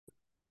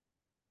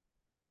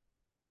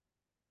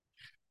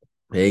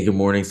Hey, good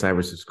morning,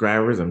 cyber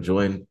subscribers. I'm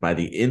joined by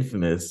the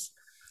infamous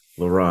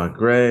Leron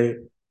Gray,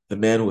 the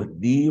man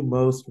with the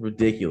most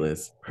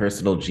ridiculous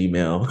personal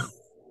Gmail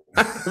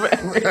I've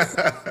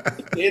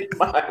ever seen in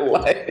my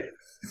life.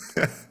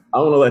 I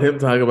want to let him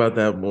talk about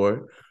that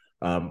more.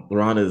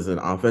 Leron is an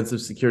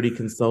offensive security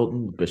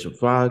consultant with Bishop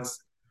Fox,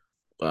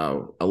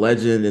 a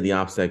legend in the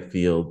OPSEC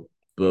field,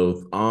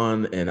 both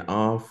on and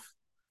off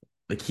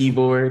the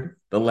keyboard,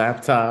 the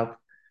laptop,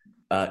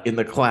 in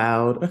the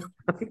cloud.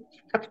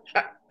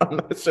 I'm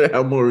not sure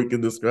how more we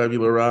can describe you,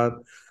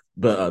 Leron,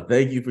 but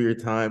thank you for your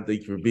time.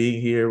 Thank you for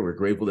being here. We're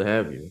grateful to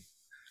have you.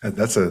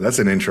 That's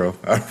an intro.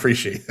 I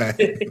appreciate that.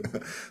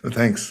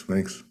 Thanks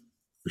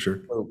for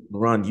sure. So,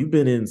 Leron, you've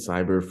been in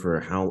cyber for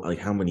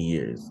how many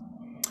years?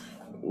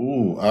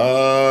 Ooh,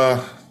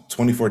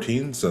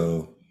 2014.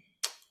 So,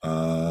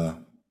 uh,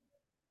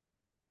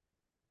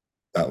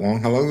 that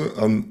long? How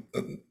long?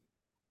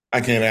 I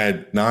can't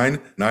add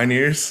 9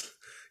 years.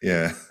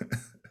 Yeah,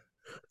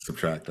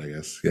 subtract, I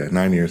guess. Yeah,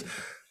 9 years.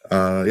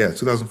 Yeah,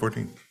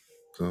 2014.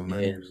 So 9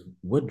 years. And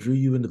what drew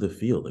you into the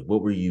field? Like,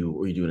 what were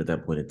you doing at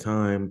that point in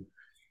time?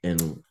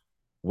 And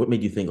what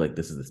made you think like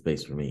this is the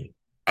space for me?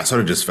 I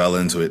sort of just fell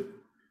into it.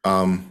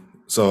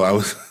 So I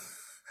was,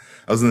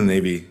 I was in the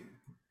Navy,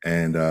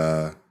 and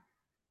I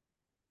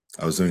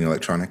was doing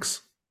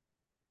electronics,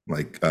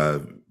 like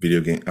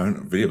video game,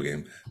 video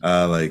game,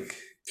 like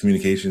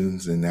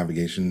communications and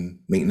navigation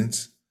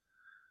maintenance.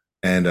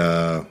 And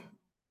I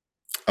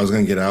was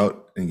gonna get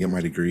out and get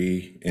my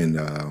degree in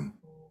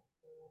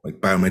like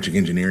biometric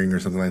engineering or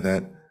something like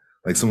that,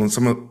 like some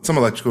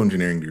electrical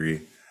engineering degree.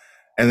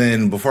 And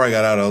then before I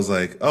got out, I was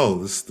like, oh,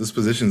 this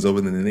position's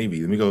open in the Navy.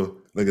 Let me go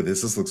look at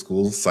this. This looks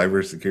cool.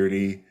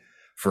 Cybersecurity,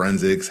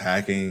 forensics,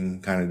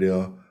 hacking kind of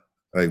deal.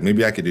 Like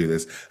maybe I could do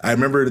this. I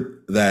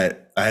remember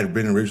that I had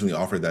been originally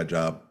offered that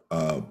job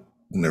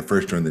when I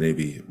first joined the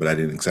Navy, but I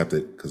didn't accept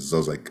it because I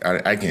was like,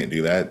 I can't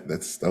do that.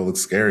 That looks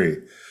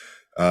scary.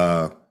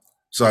 Uh,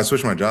 so I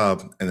switched my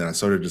job, and then I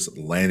sort of just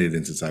landed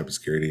into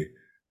cybersecurity.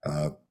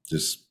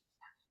 Just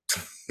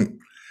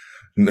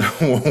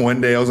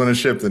one day I was on a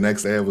ship, the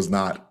next day I was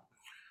not.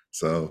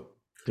 So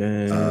uh,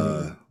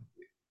 Dang.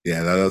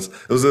 yeah, it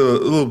was a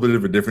little bit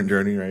of a different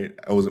journey, right?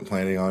 I wasn't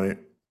planning on it,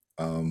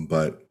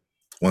 but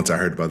once I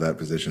heard about that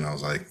position, I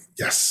was like,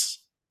 yes,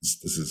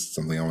 this is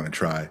something I want to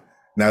try.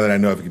 Now that I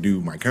know if I can do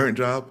my current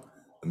job,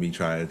 let me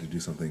try to do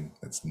something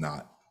that's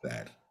not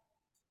that.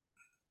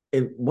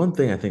 And one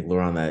thing I think,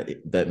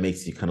 Laurent, that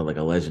makes you kind of like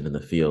a legend in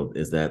the field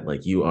is that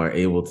like you are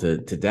able to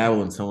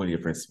dabble in so many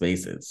different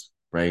spaces,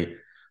 right?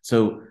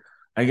 So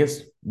I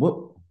guess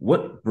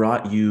what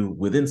brought you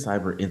within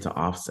cyber into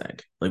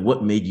OffSec? Like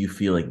what made you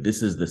feel like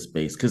this is the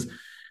space? Because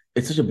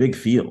it's such a big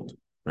field,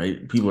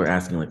 right? People are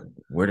asking like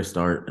where to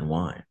start and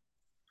why.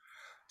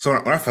 So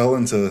when I fell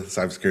into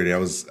cybersecurity,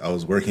 I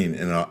was working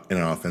in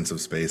an offensive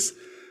space,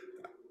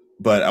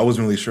 but I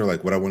wasn't really sure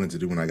like what I wanted to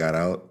do when I got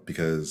out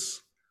because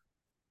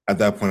at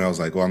that point I was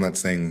like, well, I'm not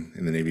staying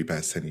in the Navy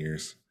past 10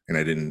 years, and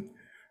I didn't.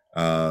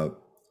 Uh,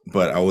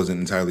 but I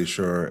wasn't entirely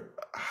sure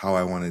how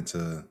I wanted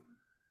to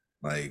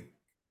like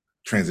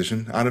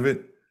transition out of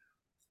it,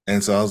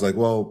 and so I was like,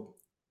 well,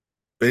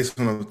 based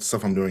on the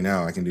stuff I'm doing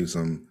now, I can do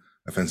some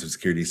offensive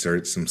security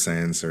certs, some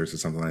SAN certs, or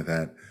something like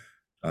that.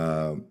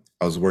 Uh,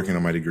 I was working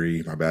on my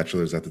degree, my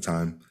bachelor's at the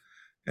time,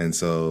 and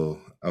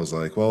so I was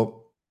like,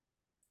 well,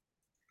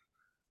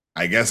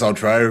 I guess I'll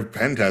try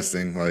pen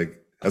testing. Like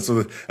that's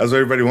what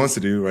everybody wants to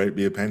do, right?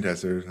 Be a pen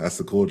tester. That's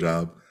the cool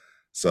job.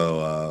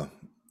 So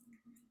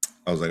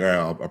I was like, all right,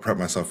 I'll prep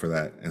myself for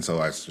that. And so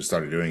I just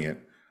started doing it.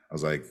 I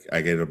was like,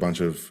 I get a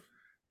bunch of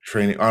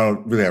training. I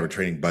don't really have a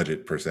training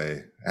budget per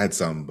se. I had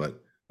some,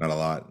 but not a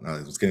lot.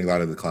 I was getting a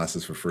lot of the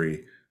classes for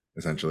free,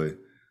 essentially.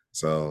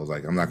 So I was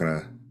like, I'm not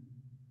gonna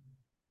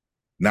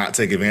not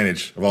take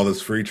advantage of all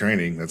this free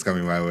training that's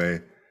coming my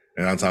way.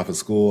 And on top of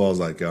school, I was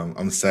like,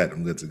 I'm set.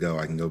 I'm good to go.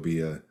 I can go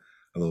be a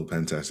little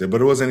pen tester.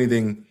 But it wasn't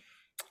anything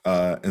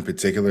in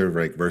particular,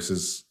 like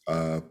versus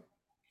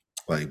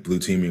like blue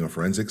teaming or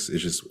forensics.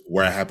 It's just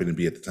where I happened to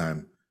be at the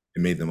time.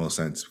 It made the most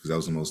sense because that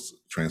was the most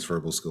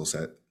transferable skill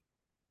set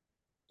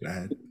that I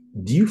had.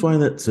 Do you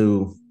find that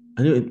so?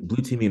 I know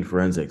blue teaming and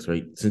forensics,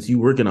 right? Since you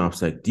work in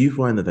OffSec, do you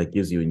find that that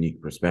gives you a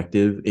unique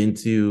perspective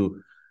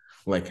into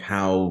like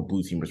how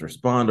blue teamers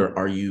respond, or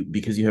are you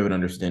because you have an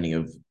understanding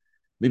of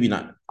maybe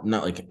not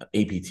like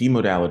APT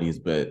modalities,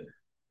 but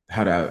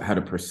how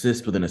to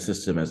persist within a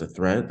system as a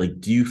threat? Like,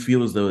 do you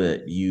feel as though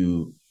that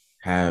you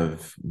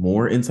have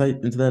more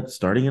insight into that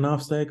starting in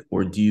OffSec,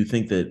 or do you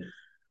think that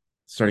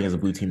starting as a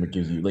blue teamer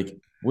gives you like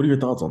what are your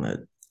thoughts on that?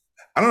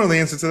 I don't know the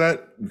answer to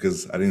that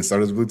because I didn't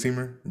start as a blue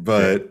teamer,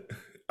 Fair. but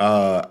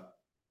uh,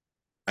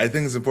 I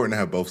think it's important to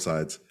have both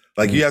sides.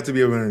 Like Mm. you have to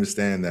be able to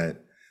understand that,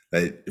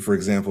 for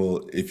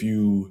example, if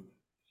you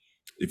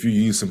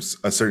use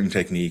a certain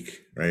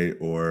technique, right,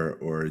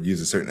 or use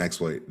a certain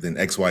exploit, then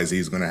X Y Z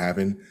is going to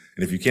happen.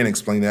 And if you can't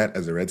explain that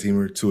as a red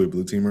teamer to a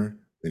blue teamer,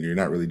 then you're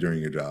not really doing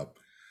your job.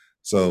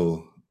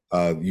 So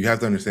you have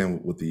to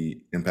understand what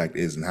the impact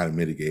is and how to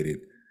mitigate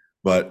it.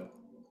 But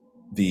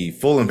the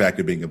full impact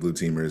of being a blue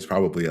teamer is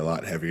probably a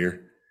lot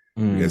heavier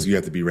because Mm. you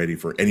have to be ready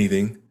for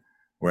anything,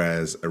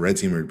 whereas a red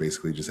teamer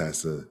basically just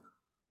has to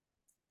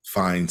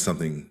find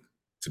something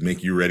to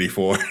make you ready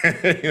for.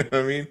 You know what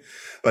I mean?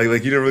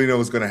 Like you don't really know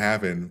what's going to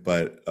happen,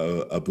 but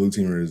a blue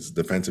teamer's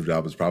defensive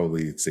job is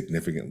probably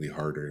significantly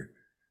harder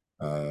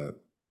uh,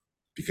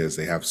 because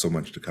they have so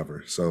much to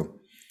cover. So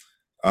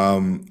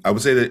I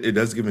would say that it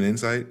does give an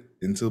insight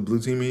into blue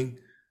teaming,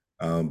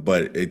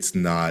 but it's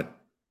not,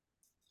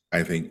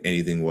 I think,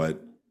 anything what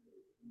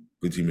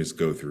blue teamers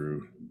go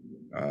through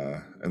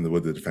and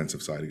what the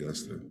defensive side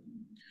goes through.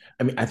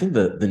 I mean, I think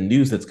the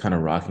news that's kind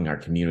of rocking our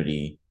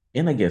community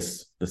and I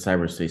guess the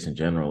cyberspace in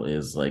general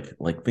is like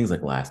things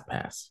like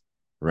LastPass,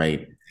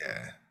 right?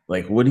 Yeah.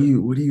 Like, what are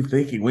you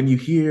thinking when you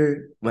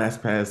hear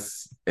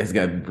LastPass has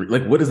got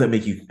like what does that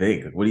make you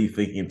think? What are you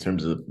thinking in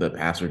terms of the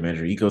password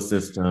manager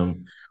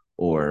ecosystem,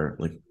 or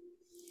like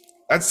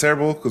That's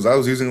terrible because I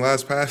was using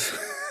LastPass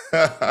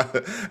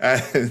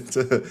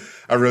and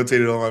I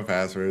rotated all my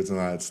passwords and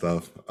all that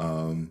stuff.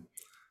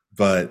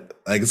 But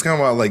like it's kind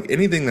of about like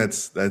anything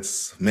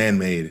that's man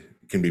made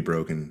can be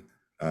broken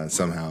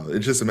somehow.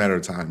 It's just a matter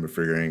of time of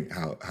figuring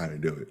how to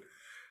do it.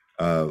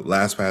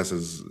 LastPass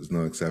is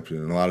no exception,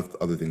 and a lot of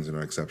other things are no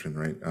exception,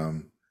 right?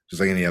 Just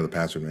like any other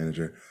password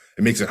manager,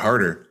 it makes it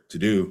harder to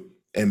do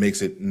and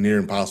makes it near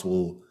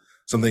impossible.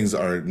 Some things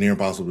are near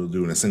impossible to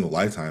do in a single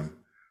lifetime,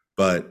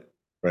 but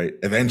right,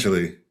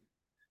 eventually,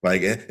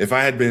 like if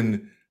I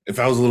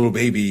was a little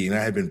baby and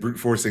I had been brute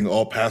forcing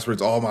all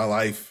passwords all my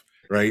life,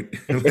 right?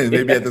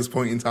 Maybe at this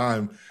point in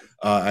time,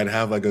 I'd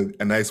have like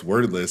a nice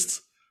word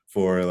list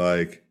for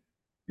like,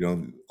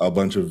 a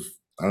bunch of,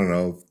 I don't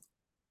know,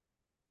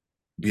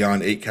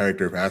 beyond 8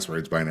 character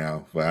passwords by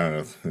now. But I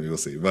don't know. You'll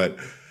see. But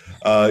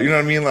you know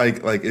what I mean?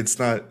 Like it's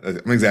not.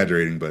 I'm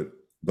exaggerating, but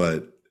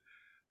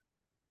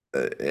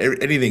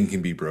anything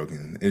can be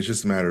broken. It's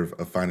just a matter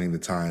of finding the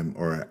time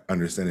or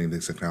understanding the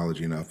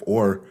technology enough,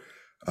 or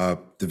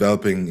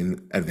developing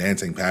and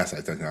advancing past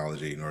that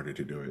technology in order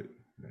to do it.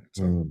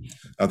 So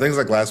mm, things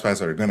like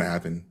LastPass are going to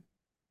happen.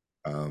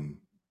 Um,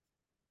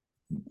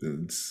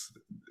 it's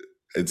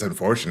it's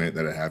unfortunate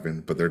that it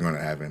happened, but they're going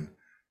to happen,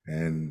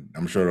 and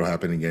I'm sure it'll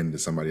happen again to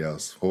somebody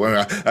else.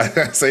 Well, I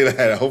say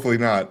that, hopefully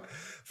not,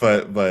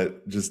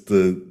 but just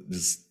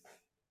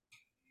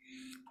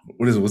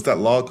what is it? What's that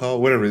law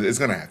called? Whatever, it's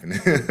going to happen.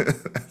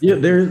 yeah,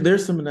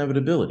 there's some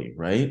inevitability,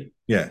 right?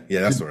 Yeah, Do,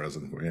 that's what I was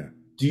looking for. Yeah.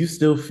 do you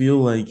still feel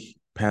like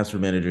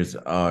password managers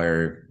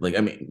are like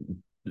I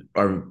mean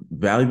are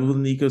valuable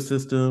in the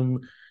ecosystem, Oh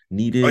yeah,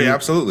 needed?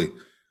 absolutely.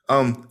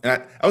 And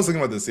I was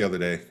thinking about this the other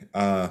day.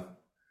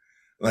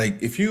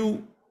 Like if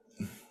you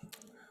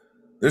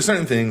there's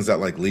certain things that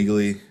like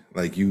legally,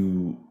 like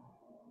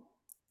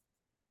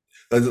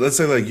let's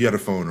say like you had a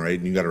phone, right,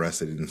 and you got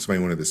arrested, and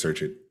somebody wanted to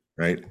search it,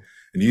 right,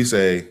 and you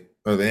say,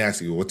 or they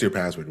ask you, "What's your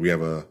password?" We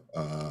have a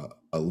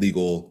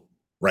legal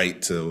right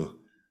to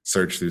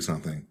search through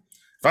something.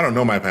 If I don't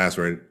know my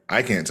password,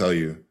 I can't tell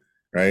you,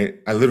 right?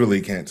 I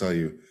literally can't tell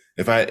you.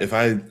 If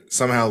I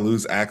somehow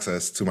lose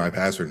access to my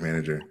password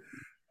manager,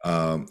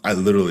 I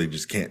literally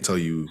just can't tell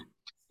you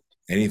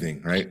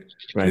anything, right? And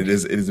Right.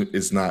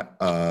 it's not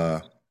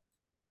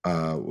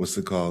what's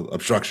it called,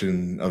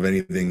 obstruction of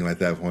anything at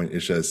that point.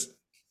 It's just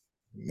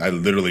I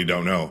literally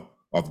don't know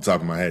off the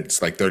top of my head.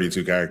 It's like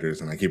 32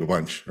 characters, and I keep a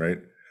bunch, right?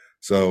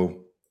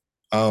 So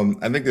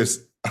I think there's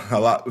a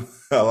lot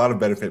a lot of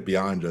benefit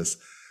beyond just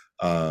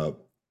uh,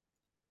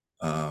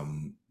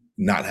 um,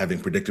 not having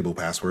predictable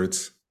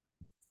passwords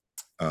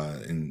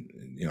and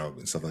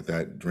and stuff like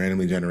that.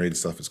 Randomly generated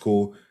stuff is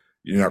cool.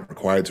 You're not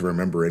required to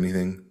remember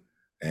anything,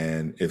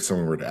 and if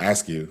someone were to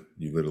ask you,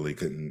 you literally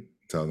couldn't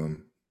tell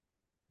them,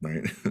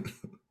 right?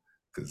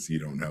 Because you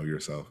don't know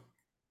yourself.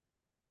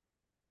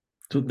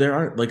 So there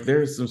are like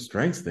there's some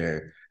strengths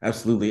there,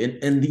 absolutely,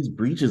 and these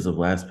breaches of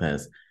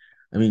LastPass.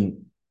 I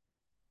mean,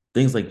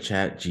 things like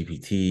Chat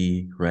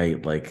GPT,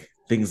 right? Like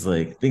things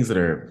that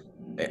are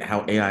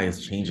how AI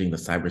is changing the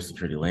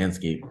cybersecurity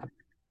landscape.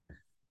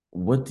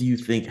 What do you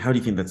think? How do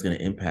you think that's going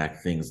to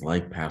impact things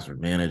like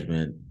password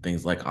management,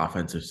 things like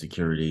offensive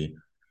security?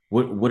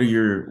 What are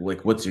your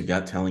like? What's your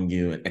gut telling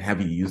you? And have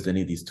you used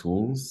any of these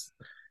tools?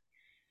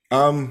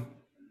 Um,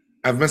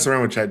 I've messed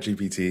around with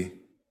ChatGPT.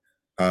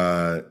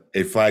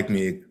 It flagged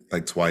me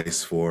like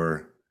twice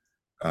for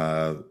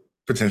uh,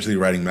 potentially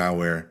writing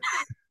malware,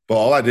 but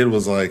all I did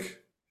was like,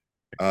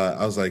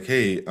 I was like,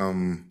 hey,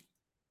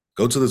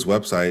 go to this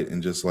website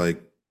and just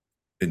like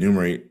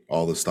enumerate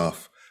all the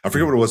stuff. I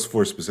forget what it was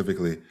for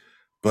specifically,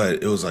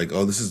 but it was like,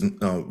 oh, this is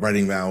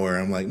writing malware.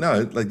 I'm like,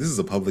 no, like this is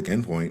a public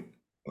endpoint.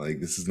 Like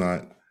this is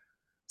not.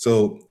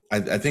 So I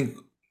think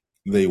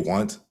they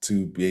want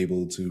to be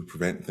able to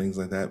prevent things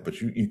like that,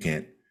 but you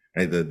can't.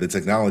 Right? The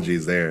technology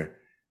is there,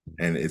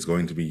 and it's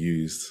going to be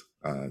used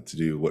to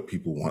do what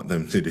people want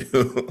them to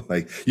do.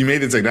 Like you made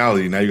the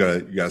technology, now you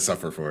gotta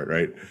suffer for it,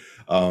 right?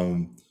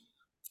 Um,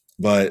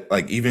 but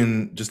like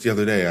even just the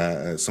other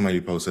day,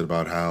 somebody posted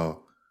about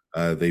how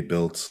they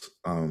built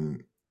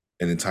an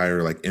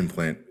entire like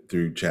implant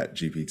through Chat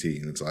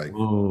GPT, and it's like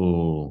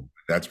Oh.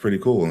 that's pretty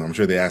cool. And I'm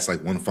sure they ask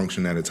like one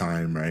function at a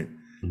time, right?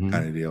 Kind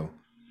Hmm. of deal.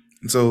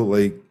 And so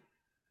like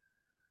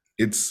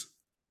it's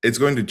it's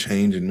going to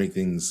change and make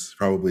things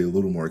probably a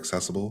little more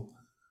accessible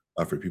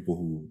for people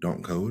who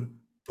don't code.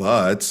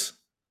 But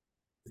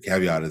the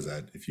caveat is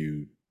that if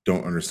you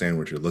don't understand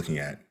what you're looking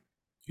at,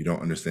 you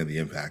don't understand the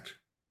impact.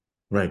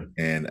 Right.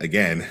 And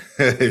again,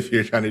 if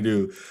you're trying to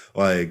do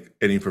like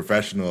any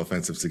professional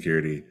offensive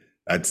security,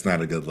 that's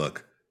not a good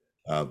look.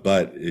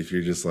 But if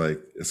you're just like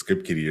a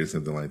script kiddie or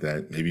something like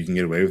that, maybe you can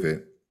get away with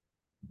it.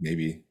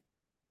 Maybe.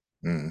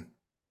 Mm.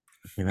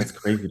 I mean, that's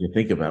crazy to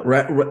think about.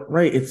 Right, right,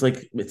 right. It's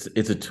like it's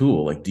a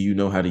tool. Like, do you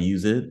know how to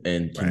use it,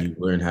 and can Right. you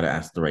learn how to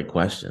ask the right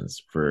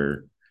questions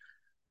for?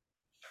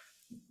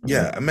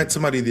 Yeah, I met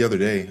somebody the other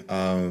day,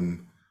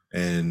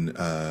 and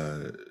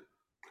I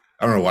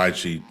don't know why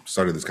she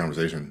started this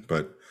conversation,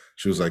 but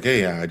she was like,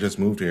 "Hey, I just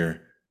moved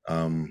here,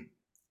 um,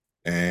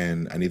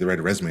 and I need to write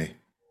a resume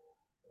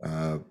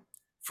uh,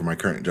 for my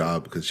current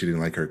job because she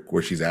didn't like her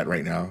where she's at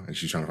right now, and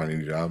she's trying to find a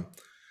new job."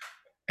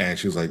 And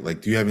she was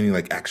like, do you have any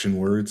like action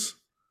words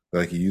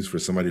that I could use for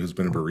somebody who's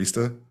been a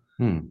barista?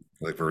 Hmm.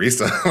 Like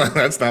barista,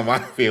 that's not my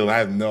field. I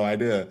have no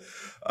idea.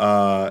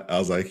 I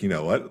was like, you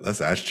know what?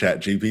 Let's ask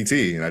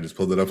ChatGPT, and I just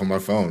pulled it up on my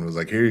phone. I was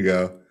like, here you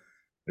go.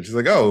 And she's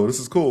like, oh,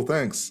 this is cool.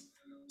 Thanks.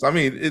 So I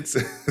mean, it's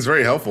it's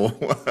very helpful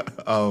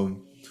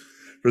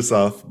for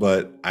stuff,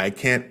 but I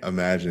can't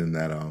imagine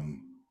that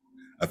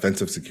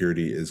offensive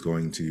security is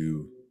going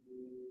to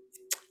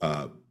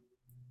uh,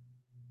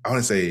 I want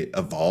to say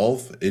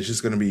evolve. It's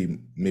just going to be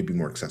maybe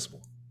more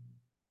accessible.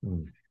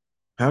 Hmm.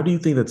 How do you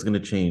think that's going to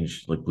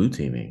change, like blue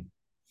teaming?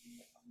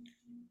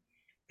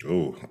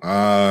 Oh,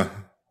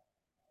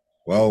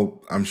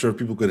 well, I'm sure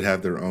people could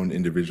have their own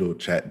individual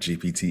chat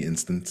GPT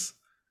instance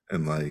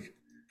and like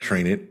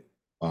train it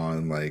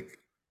on like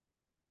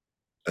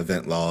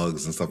event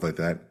logs and stuff like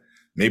that.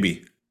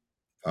 Maybe.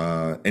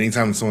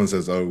 Anytime someone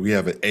says, "Oh, we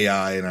have an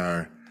AI in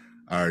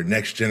our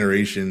next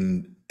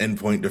generation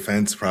endpoint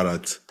defense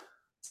product,"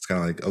 it's kind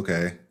of like,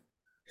 okay,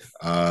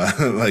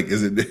 like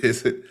is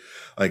it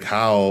like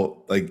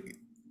how like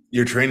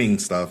you're training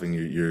stuff and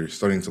you're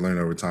starting to learn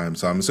over time.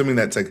 So I'm assuming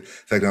that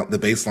the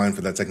baseline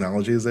for that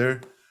technology is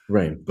there,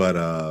 Right. but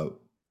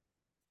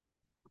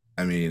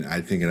I mean,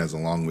 I think it has a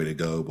long way to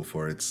go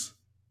before it's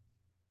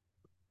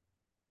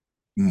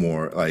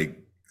more like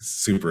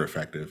super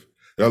effective.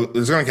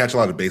 It's going to catch a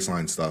lot of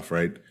baseline stuff,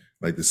 right?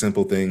 Like the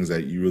simple things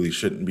that you really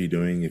shouldn't be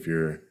doing if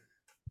you're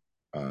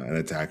an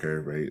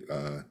attacker,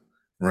 right?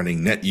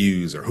 Running net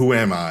use or who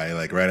am I,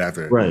 like right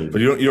after. Right.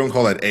 But you don't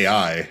call that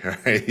AI,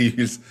 right?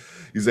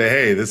 You say,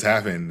 hey, this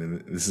happened,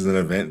 and this is an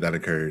event that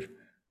occurred.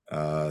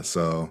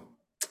 So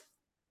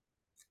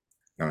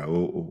all right,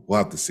 we'll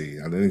have to see.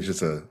 I think it's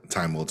just a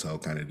time will tell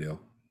kind of deal.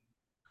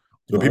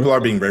 But Well, people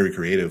are being very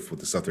creative with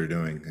the stuff they're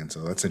doing, and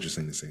so that's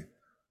interesting to see.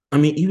 I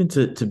mean, even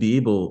to be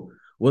able,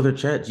 whether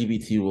Chat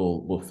GPT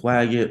will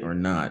flag it or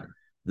not,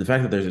 the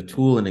fact that there's a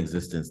tool in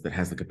existence that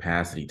has the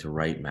capacity to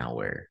write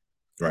malware,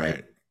 right?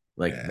 Right.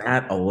 Like Yeah.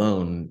 that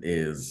alone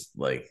is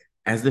like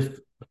as if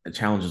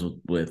challenges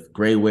with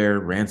grayware,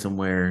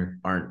 ransomware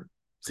aren't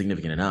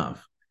significant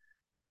enough.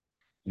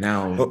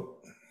 Now, Well,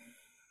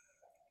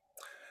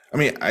 I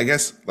mean, I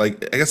guess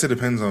it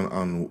depends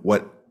on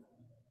what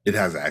it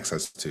has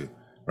access to,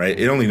 right?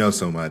 It only knows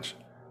so much,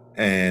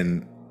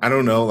 and I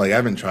don't know. Like, I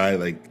haven't tried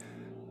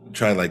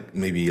like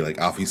maybe like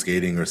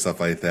obfuscating or stuff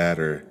like that,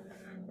 or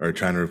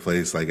trying to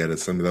replace like at a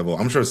some level.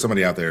 I'm sure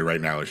somebody out there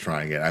right now is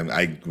trying it.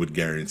 I would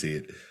guarantee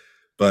it,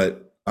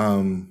 but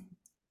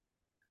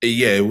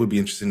yeah, it would be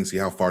interesting to see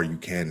how far you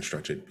can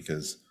stretch it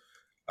because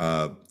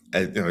uh,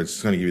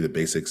 it's going to give you the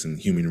basics and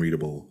human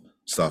readable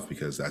stuff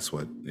because that's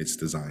what it's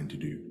designed to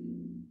do.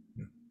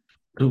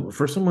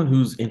 for someone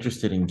who's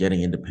interested in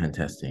getting into pen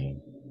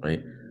testing,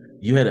 right?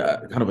 You had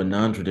a kind of a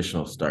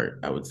non-traditional start,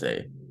 I would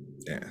say.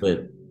 Yeah.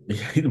 But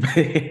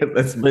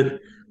but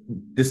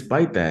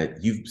despite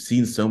that, you've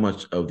seen so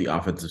much of the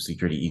offensive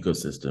security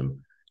ecosystem.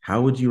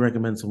 How would you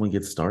recommend someone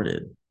get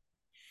started?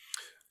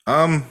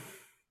 Um.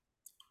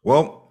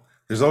 Well,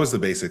 there's always the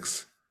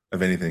basics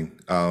of anything.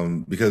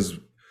 Because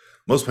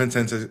most pen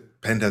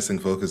testing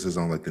focuses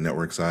on like the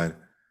network side,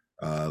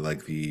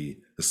 like the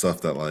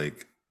stuff that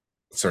like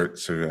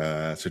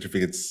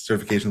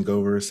certifications go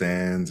over,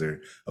 SANS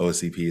or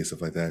OSCP and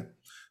stuff like that.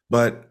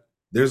 But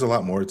there's a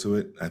lot more to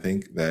it. I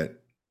think that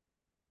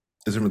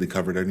isn't really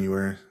covered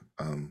anywhere.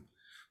 Um,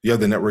 you have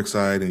the network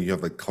side, and you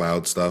have like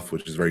cloud stuff,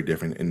 which is very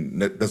different,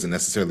 and that doesn't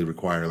necessarily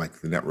require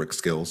like the network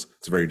skills.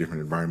 It's a very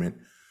different environment.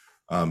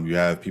 You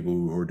have people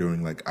who are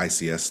doing like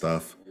ICS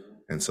stuff,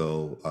 and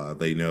so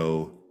they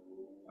know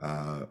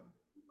uh,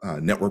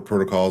 network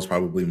protocols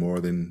probably more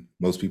than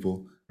most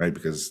people, right?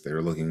 Because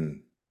they're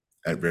looking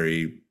at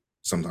very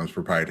sometimes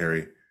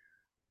proprietary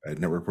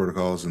network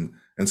protocols, and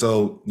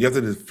so you have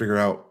to figure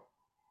out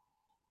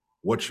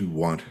what you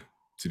want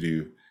to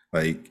do.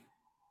 Like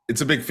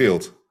it's a big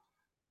field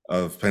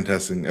of pen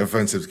testing.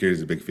 Offensive security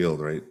is a big field,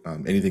 right?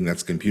 Anything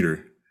that's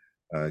computer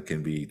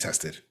can be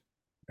tested,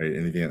 right?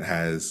 Anything that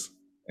has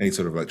any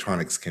sort of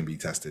electronics can be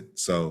tested.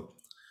 So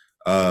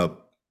uh,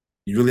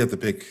 you really have to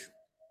pick.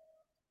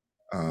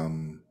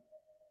 Um,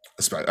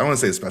 I don't want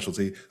to say a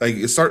specialty. Like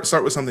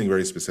start with something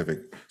very specific,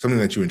 something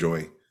that you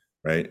enjoy,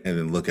 right? And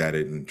then look at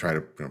it and try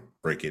to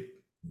break it,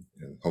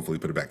 and hopefully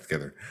put it back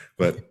together.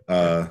 But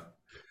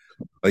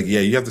like yeah,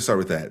 you have to start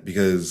with that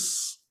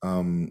because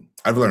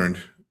I've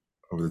learned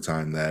over the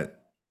time that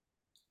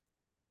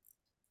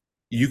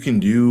you can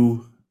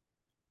do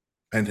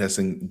pen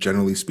testing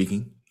generally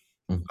speaking.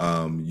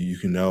 Mhm. You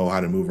can know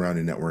how to move around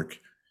a network.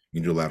 You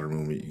can do a lateral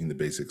movement. You can do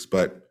the basics.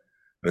 But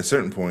at a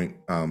certain point,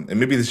 and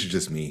maybe this is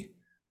just me,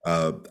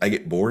 I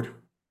get bored,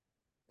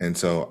 and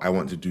so I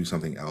want to do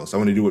something else. I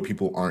want to do what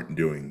people aren't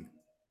doing,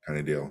 kind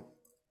of deal,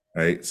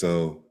 right?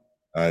 So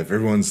if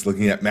everyone's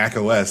looking at Mac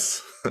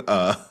OS,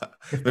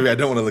 maybe I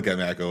don't want to look at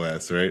Mac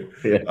OS, right?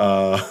 Yeah.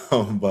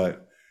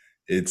 But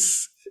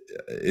it's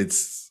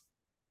it's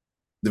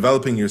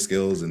developing your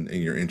skills and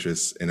your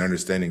interests and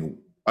understanding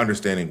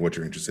what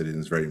you're interested in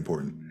is very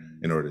important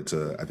in order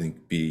to, I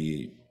think,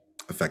 be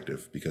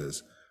effective,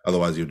 because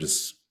otherwise you'll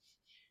just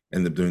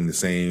end up doing the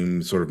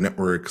same sort of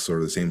networks or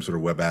the same sort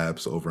of web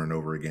apps over and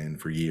over again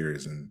for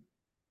years and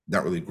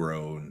not really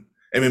grow. And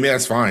I mean,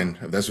 that's fine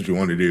if that's what you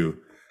want to do,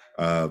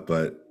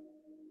 but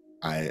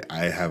I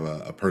have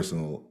a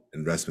personal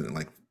investment in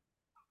like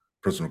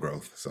personal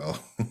growth. So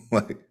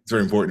like it's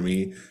very important to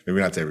me.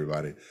 Maybe not to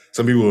everybody.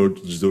 Some people will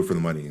just do it for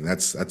the money, and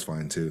that's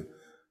fine too.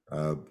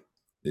 Uh,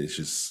 it's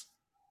just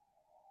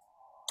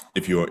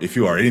if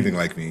you are anything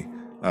like me,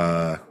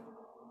 uh,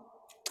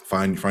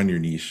 find your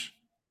niche,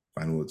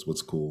 find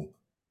what's cool.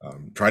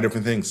 Try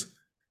different things,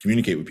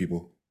 communicate with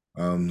people,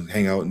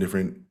 hang out in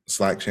different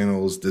Slack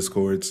channels,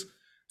 Discords,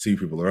 see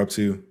what people are up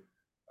to.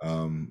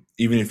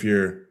 Even if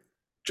you're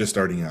just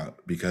starting out,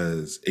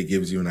 because it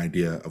gives you an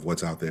idea of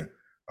what's out there.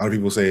 A lot of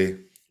people say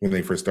when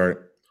they first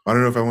start, I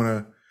don't know if I want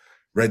to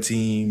red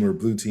team or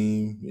blue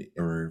team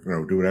or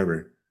do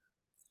whatever.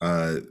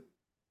 Uh,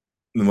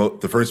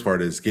 the first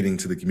part is getting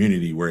to the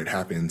community where it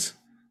happens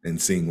and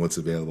seeing what's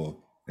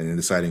available and then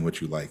deciding what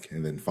you like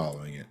and then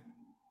following it.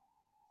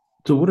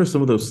 So, what are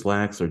some of those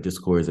Slacks or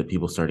Discords that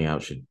people starting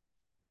out should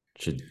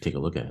take a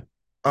look at?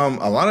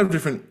 A lot of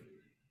different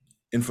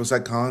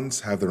infosec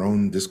cons have their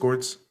own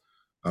discords.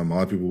 A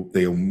lot of people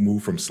they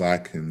move from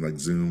Slack and like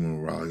Zoom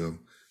a while ago.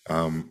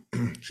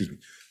 Excuse me,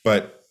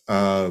 but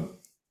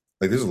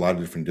like there's a lot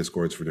of different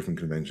discords for different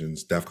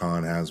conventions. DEF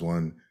CON has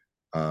one.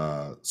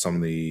 Some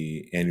of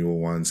the annual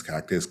ones,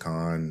 Cactus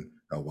Con,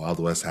 Wild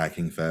West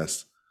Hacking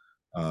Fest.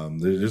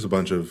 There's a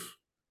bunch of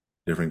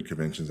different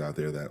conventions out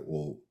there that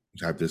will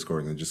have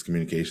Discord and just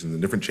communications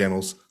and different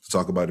channels to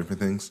talk about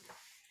different things.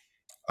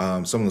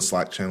 Some of the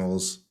Slack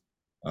channels.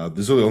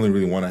 There's really only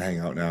really one I hang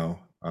out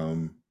now,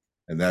 and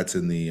that's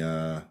in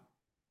the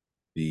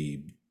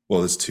well,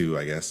 there's two,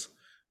 I guess.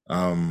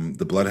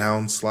 The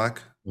Bloodhound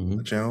Slack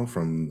Hmm. channel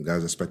from the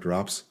guys at Spectre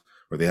Ops,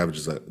 where they have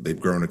they've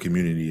grown a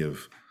community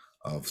of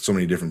so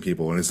many different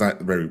people, and it's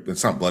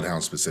not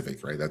Bloodhound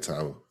specific, right? That's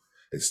how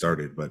it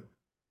started, but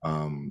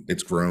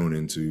it's grown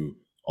into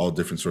all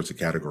different sorts of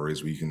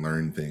categories where you can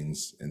learn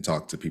things and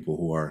talk to people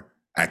who are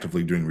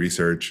actively doing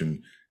research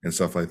and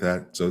stuff like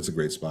that. So it's a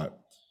great spot.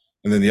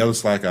 And then the other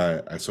Slack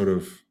I sort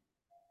of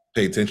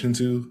pay attention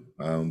to,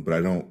 but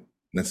I don't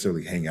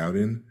necessarily hang out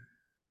in,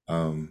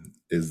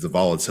 is the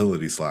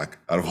volatility Slack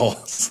out of all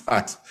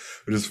Slacks,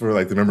 which is for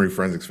like the memory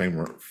forensics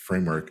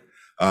framework.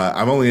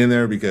 I'm only in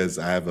there because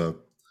I have a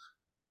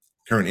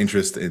current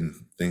interest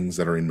in things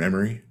that are in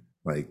memory,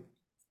 like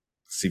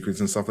secrets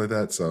and stuff like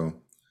that. So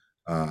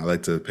I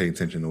like to pay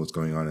attention to what's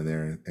going on in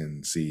there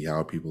and see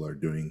how people are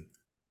doing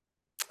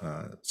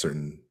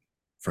certain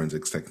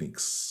forensics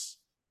techniques.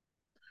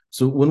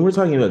 So, when we're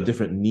talking about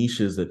different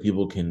niches that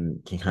people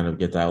can kind of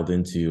get dialed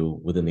into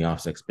within the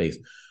OffSec space,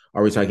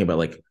 are we talking about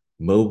like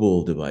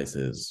mobile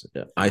devices,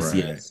 Right.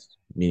 ICS,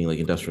 meaning like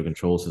industrial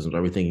control systems?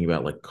 Are we thinking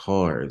about like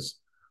cars?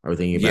 Are we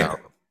thinking Yeah. about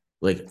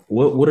like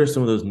what are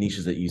some of those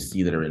niches that you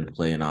see that are in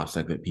play in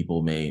OffSec that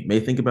people may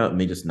think about,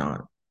 may just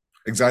not?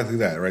 Exactly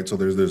that, right? So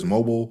there's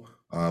mobile,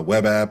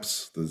 web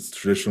apps, there's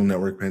traditional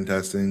network pen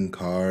testing,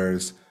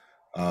 cars.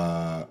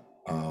 Uh,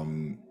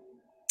 um,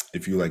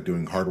 if you like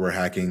doing hardware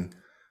hacking,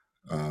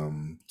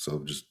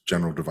 so just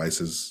general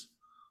devices,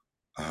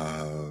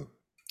 uh,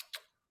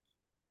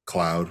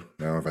 cloud.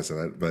 I don't know if I said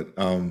that, but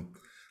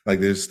like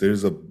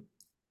there's a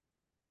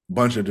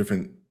bunch of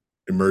different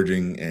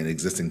emerging and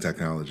existing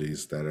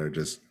technologies that are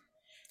just,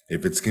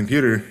 if it's a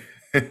computer,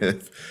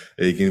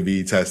 it can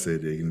be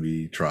tested, it can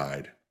be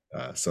tried.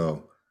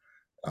 So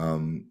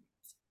um,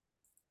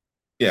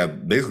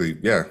 basically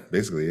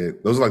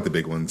those are like the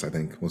big ones I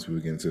think most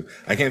people get into.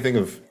 I can't think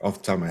of off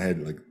the top of my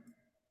head like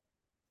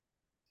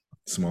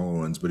smaller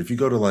ones, but if you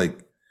go to like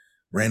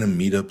random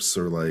meetups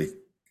or like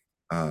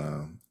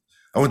uh,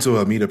 I went to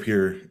a meetup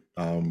here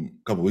a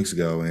couple weeks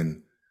ago,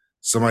 and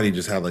somebody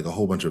just had like a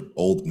whole bunch of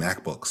old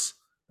MacBooks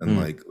and Hmm.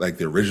 like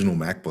the original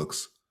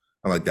MacBooks.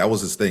 And like that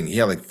was his thing. He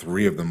had like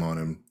three of them on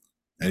him,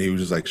 and he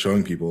was just like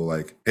showing people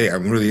like, "Hey,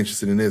 I'm really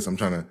interested in this. I'm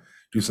trying to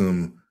do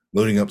some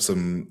loading up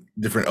some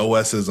different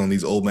OSs on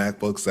these old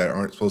MacBooks that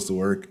aren't supposed to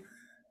work."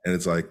 And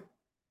it's like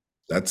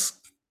that's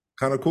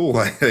kind of cool.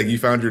 Like you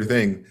found your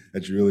thing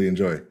that you really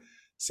enjoy.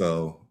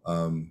 So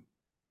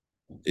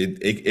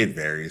it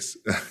varies,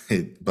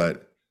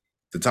 but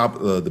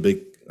the big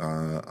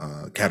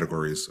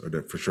categories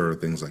are for sure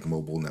things like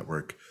mobile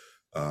network,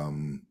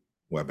 um,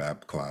 web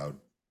app, cloud,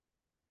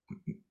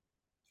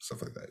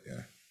 stuff like that.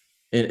 Yeah.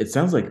 And it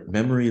sounds like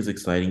memory is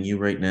exciting you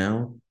right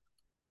now,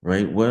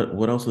 right?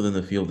 What else within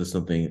the field is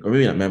something, or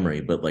maybe not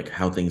memory, but like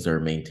how things are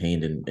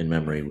maintained in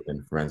memory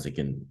within forensic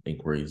and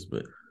inquiries.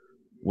 But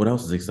what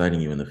else is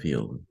exciting you in the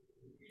field?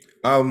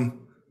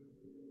 Um,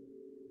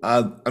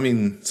 I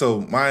mean,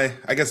 so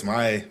I guess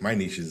my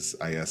niches,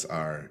 I guess,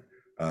 are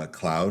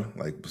cloud,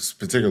 like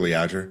particularly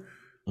Azure.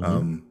 Hmm.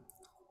 Um,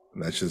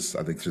 that's just,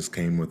 I think, just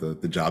came with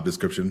the job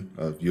description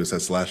of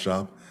USS slash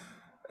job,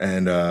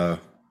 and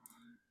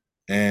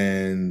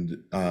and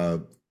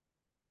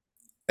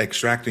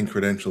extracting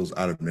credentials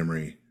out of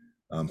memory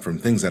from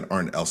things that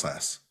aren't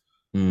LSAS.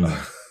 Mm.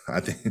 I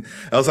think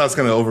LSAS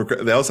kind of over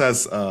the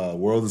LSAS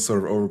world is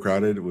sort of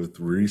overcrowded with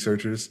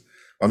researchers.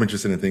 I'm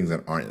interested in things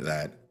that aren't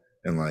that,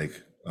 and like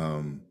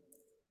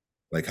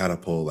how to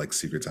pull like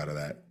secrets out of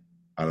that,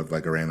 out of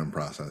like a random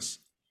process.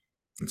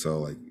 And so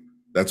like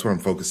that's where I'm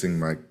focusing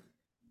my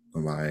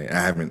I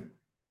haven't,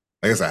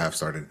 I guess I have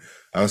started.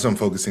 Also I'm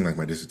focusing like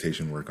my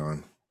dissertation work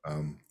on,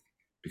 um,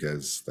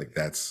 because like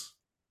that's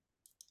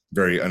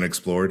very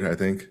unexplored, I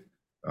think.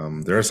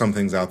 There are some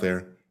things out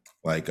there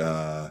like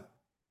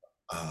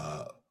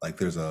like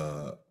there's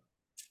a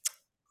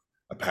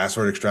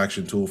password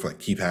extraction tool for like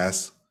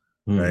KeyPass,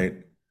 Mm. right?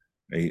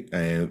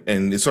 Right?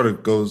 And it sort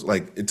of goes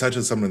like it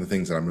touches some of the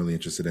things that I'm really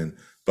interested in,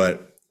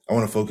 but I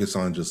want to focus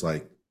on just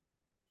like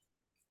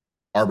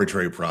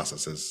arbitrary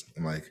processes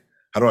and like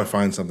how do I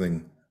find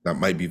something that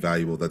might be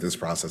valuable that this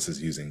process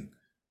is using,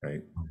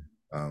 right?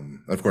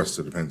 Of course,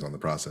 it depends on the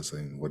process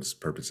and what its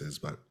purpose is,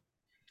 but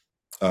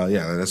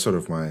yeah, that's sort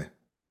of my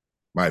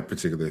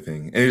particular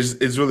thing, and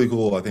it's really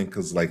cool. I think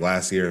because like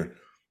last year,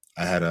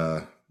 I had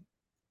a,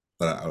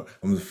 but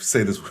I'm gonna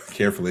say this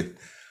carefully.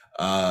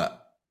 Uh,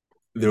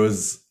 there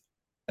was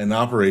an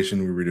operation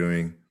we were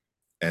doing,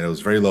 and it was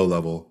very low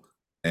level,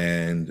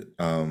 and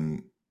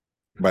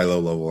by low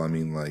level I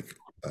mean like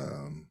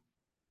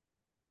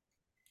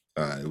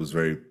it was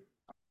very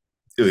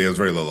it was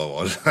very low level.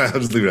 I'll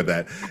just leave it at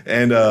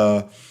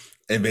that.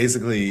 And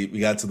basically we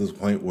got to this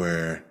point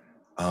where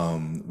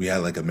we had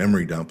like a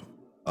memory dump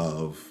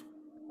of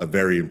a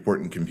very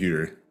important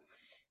computer.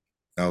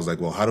 I was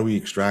like, well, how do we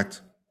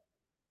extract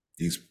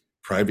these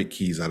private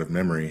keys out of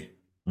memory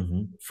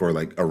Hmm. for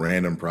like a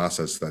random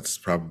process that's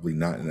probably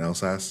not in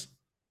LSAS?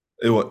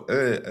 It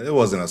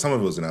wasn't. Some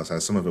of it was in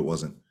LSAS, some of it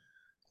wasn't.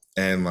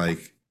 And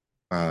like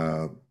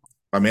uh,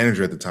 my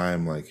manager at the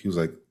time, like he was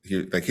like,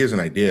 here's an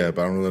idea,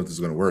 but I don't know if this is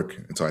going to work.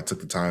 And so I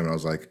took the time and I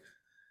was like,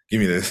 give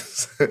me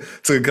this.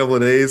 Took a couple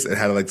of days and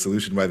had a like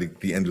solution by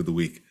the end of the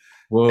week,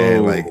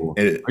 and like Whoa.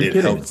 Are you it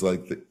kidding? helped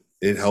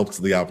it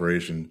helped the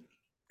operation,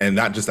 and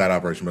not just that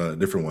operation, but a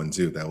different one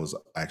too that was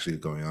actually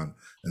going on.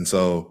 And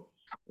so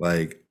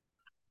like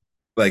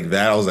like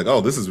that, I was like, oh,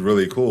 this is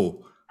really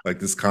cool. Like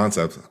this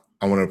concept,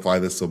 I want to apply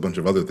this to a bunch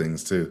of other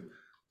things too.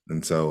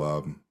 And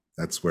so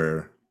that's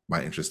where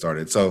my interest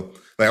started. So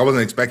like I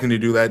wasn't expecting to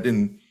do that,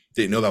 didn't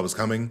know that was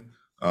coming.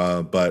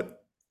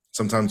 But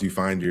sometimes you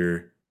find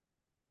your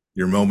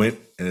moment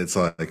and it's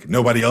like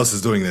nobody else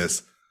is doing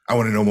this. I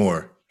want to know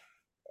more.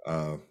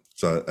 Uh,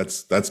 so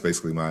that's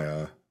basically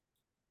my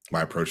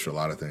approach to a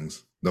lot of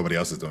things. Nobody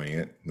else is doing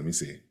it. Let me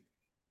see.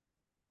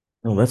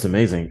 Oh, that's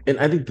amazing. And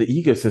I think the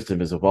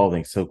ecosystem is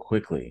evolving so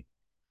quickly,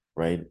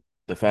 right?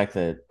 The fact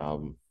that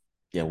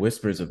yeah,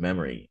 whispers of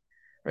memory,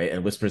 right?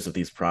 And whispers of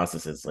these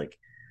processes, like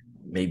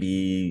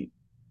maybe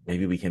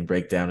maybe we can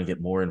break down and get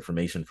more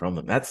information from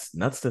them. That's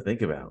nuts to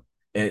think about.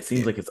 And it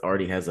seems Yeah, like it's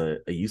already has a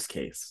use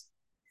case.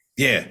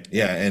 yeah,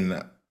 yeah.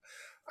 And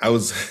I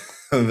was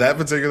that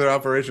particular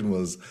operation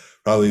was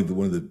probably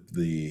one of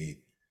the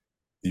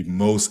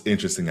most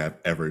interesting I've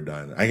ever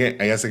done. I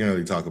guess I can't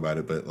really talk about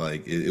it, but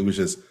like it was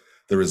just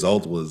the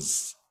result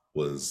was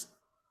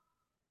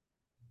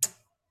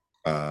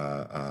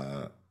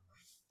uh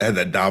had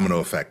that domino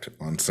effect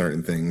on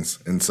certain things,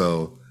 and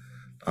so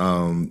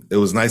it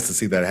was nice to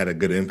see that it had a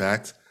good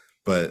impact.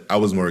 But I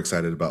was more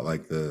excited about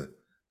like the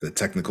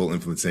technical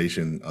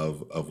implementation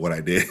of what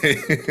I did,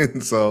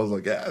 and so I was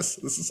like, yes,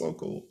 this is so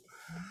cool.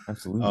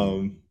 Absolutely.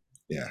 Um,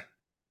 yeah,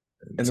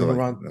 And so then like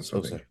Laurent, that's oh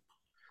what I think. sorry.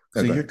 So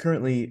Okay. you're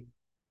currently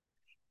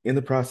in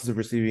the process of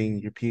receiving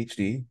your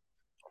PhD,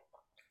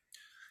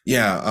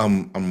 Yeah,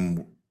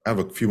 I have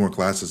a few more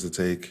classes to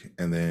take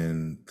and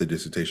then the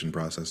dissertation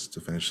process to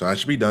finish. So I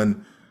should be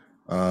done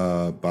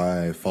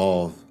by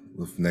fall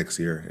of next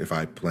year if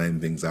I plan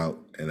things out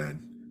and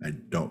I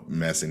don't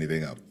mess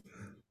anything up.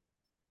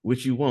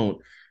 which you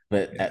won't,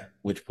 but Yeah. at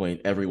which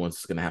point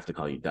everyone's going to have to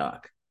call you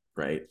Doc,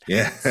 right?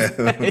 Yeah.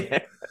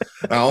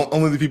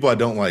 Only the people I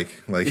don't like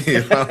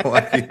if I don't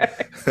like you,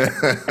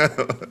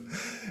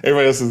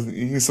 everybody else is,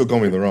 you can still call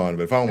me Leron,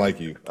 but if I don't like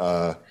you,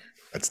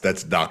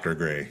 that's Dr.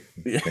 Gray.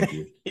 Yeah. Thank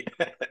you.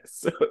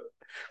 So,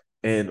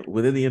 and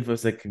within the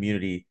InfoSec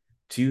community,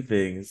 two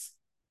things.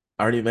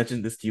 already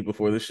mentioned this to you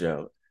before the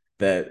show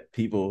that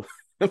people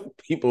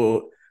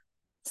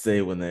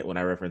say when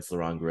I reference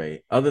Leron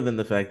Gray, other than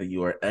the fact that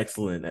you are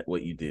excellent at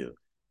what you do,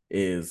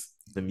 is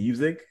the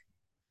music,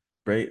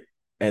 right?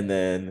 And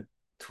then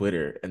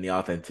Twitter and the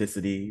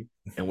authenticity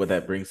and what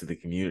that brings to the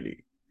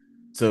community.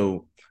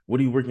 So, what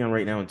are you working on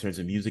right now in terms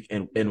of music,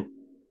 and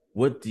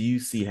what do you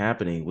see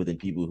happening within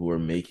people who are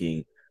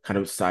making kind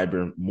of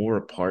cyber more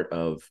a part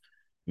of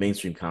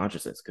mainstream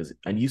consciousness? Because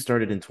and you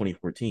started in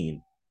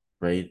 2014,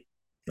 right?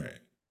 Right.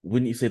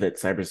 Wouldn't you say that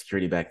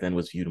cybersecurity back then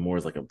was viewed more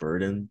as like a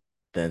burden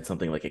than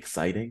something like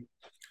exciting?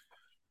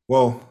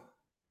 Well,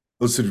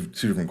 those two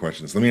different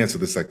questions. Let me answer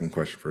the second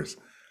question first.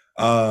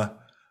 Uh,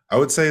 I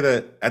would say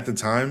that at the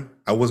time,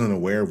 I wasn't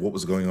aware of what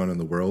was going on in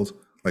the world.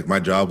 Like my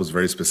job was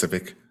very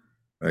specific,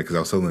 because I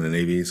was still in the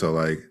Navy. So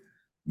like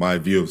my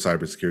view of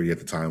cybersecurity at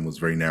the time was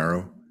very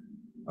narrow.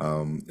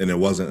 And it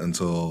wasn't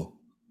until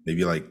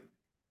maybe like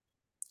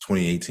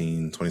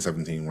 2018,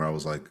 2017, where I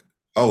was like,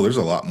 oh, there's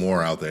a lot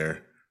more out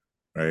there,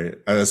 right?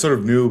 I sort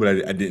of knew, but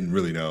I didn't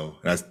really know.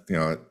 That's,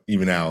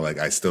 even now, like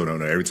I still don't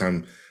know. Every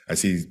time I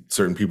see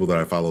certain people that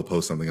I follow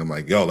post something, I'm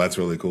like, yo, that's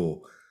really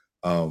cool.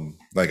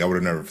 Like I would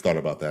have never thought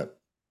about that.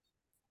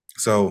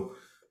 So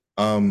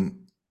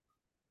um,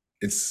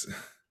 it's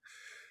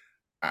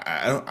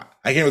I don't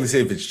I can't really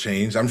say if it's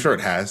changed. I'm sure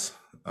it has,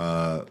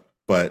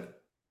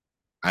 but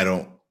I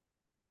don't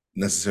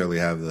necessarily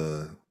have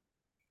the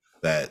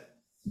that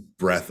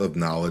breadth of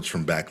knowledge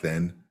from back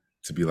then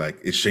to be like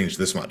it's changed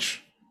this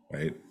much,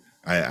 right?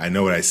 I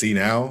know what I see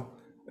now,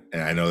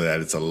 and I know that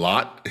it's a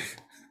lot,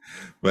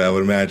 but I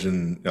would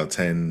imagine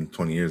 10,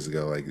 20 years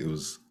ago, like it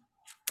was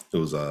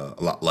a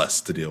lot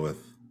less to deal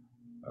with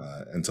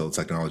until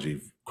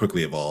technology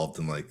quickly evolved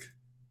in like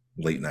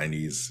late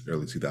 90s,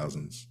 early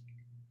 2000s.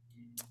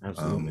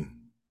 Absolutely.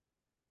 Um,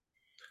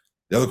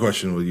 the other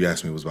question you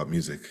asked me was about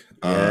music.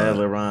 Yeah,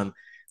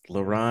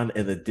 Leron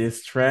and the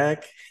diss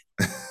track.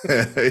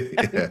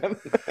 Yeah.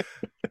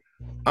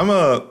 I'm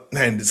a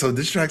man. So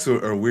diss tracks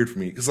are weird for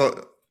me because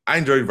I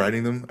enjoy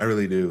writing them. I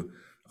really do.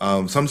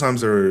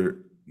 Sometimes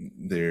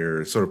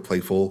they're sort of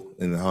playful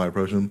in how I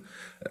approach them.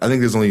 I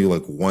think there's only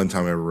like one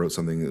time I ever wrote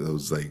something that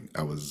was like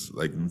I was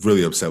like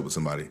really upset with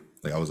somebody.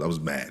 Like I was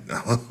mad,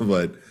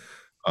 but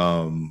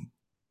um,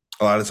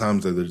 a lot of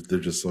times they're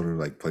just sort of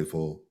like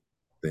playful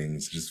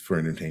things just for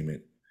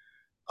entertainment.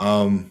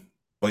 Um,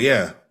 but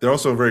yeah, they're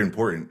also very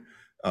important.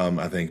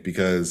 I think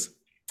because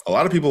a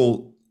lot of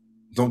people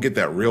don't get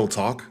that real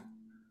talk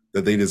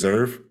that they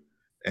deserve.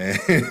 And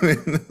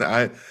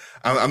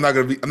I'm not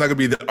gonna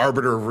be the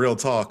arbiter of real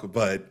talk,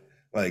 but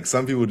like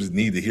some people just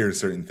need to hear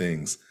certain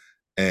things.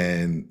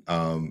 And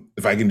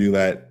if I can do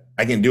that,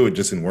 I can do it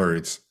just in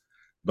words.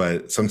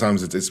 But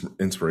sometimes it's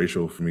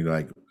inspirational for me to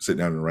like sit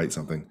down and write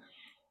something.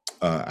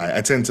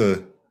 I tend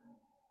to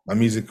my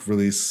music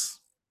release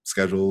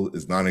schedule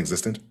is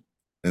non-existent,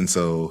 and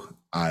so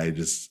I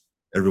just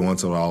every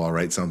once in a while I'll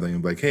write something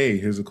and be like, hey,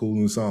 here's a cool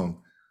new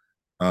song.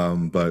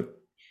 But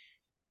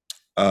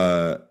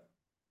uh,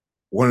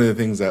 one of the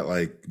things that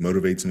like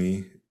motivates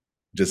me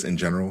just in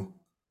general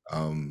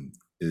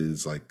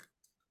is like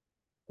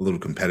a little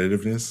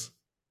competitiveness,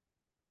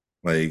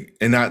 like,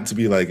 and not to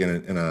be like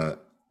in a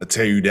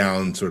tear you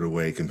down sort of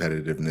way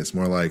competitiveness,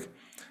 more like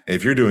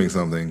if you're doing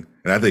something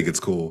and I think it's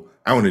cool,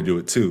 I want to do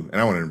it too, and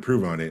I want to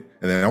improve on it,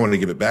 and then I want to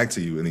give it back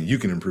to you, and then you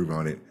can improve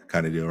on it,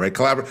 kind of deal, right?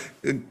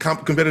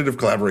 Competitive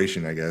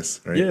collaboration, I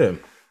guess, right? Yeah.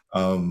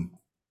 um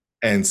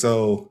and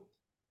so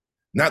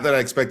not that I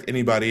expect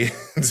anybody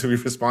to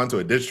respond to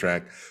a diss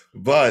track,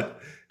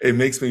 but it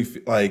makes me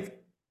like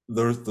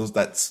those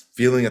that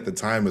feeling at the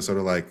time is sort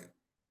of like,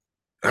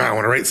 I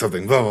want to write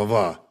something, blah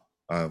blah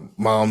blah.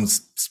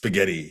 Mom's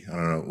spaghetti, I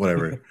don't know,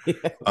 whatever.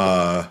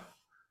 Uh,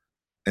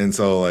 and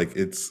so like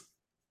it's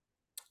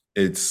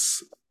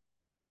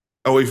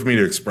a way for me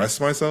to express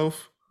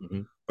myself,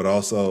 Mhm. but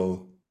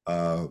also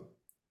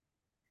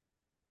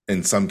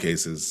in some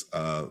cases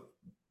throw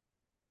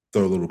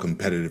a little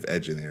competitive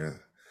edge in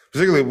there,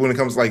 particularly when it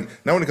comes like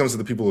not when it comes to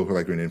the people who are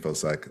like in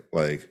infosec,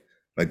 like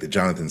the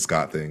Jonathan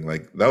Scott thing.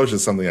 Like that was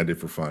just something I did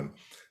for fun.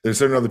 There's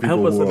certain other Help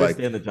people us who are like,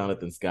 understand the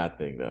Jonathan Scott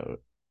thing, though,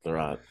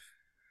 Laurent.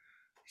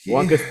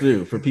 Walk yeah, us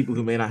through for people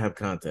who may not have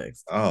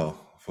context. oh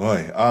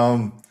boy.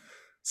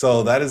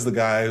 So that is the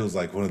guy who's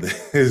like one of the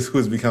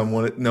who's become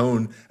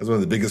known as one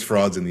of the biggest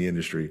frauds in the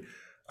industry.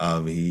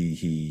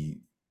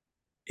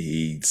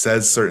 He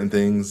says certain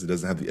things, he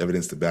doesn't have the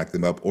evidence to back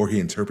them up, or he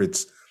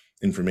interprets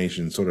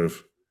information sort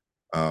of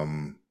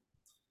um,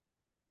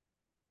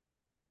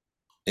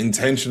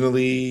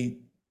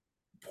 intentionally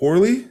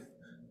poorly.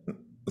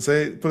 Let's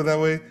say put it that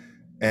way.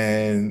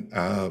 And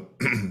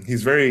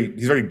he's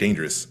very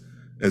dangerous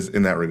as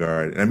in that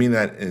regard. And I mean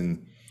that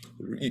in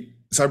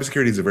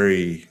cybersecurity is a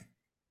very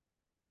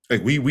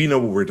like we know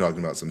what we're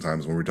talking about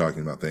sometimes when we're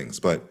talking about things,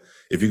 but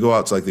if you go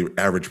out to like the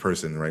average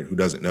person, right, who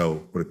doesn't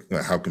know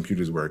how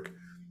computers work,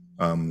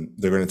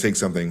 they're going to take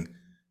something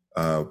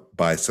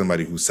by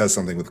somebody who says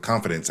something with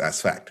confidence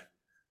as fact,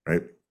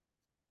 right?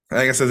 And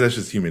like I said, that's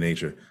just human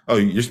nature. Oh,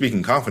 you're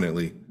speaking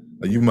confidently.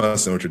 You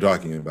must know what you're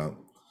talking about.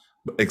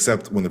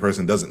 except when the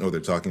person doesn't know what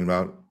they're talking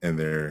about and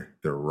they're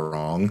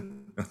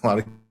wrong in a lot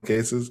of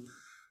cases.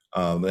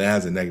 It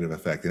has a negative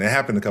effect, and it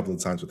happened a couple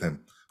of times with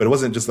him. But it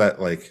wasn't just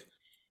that like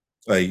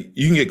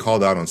you can get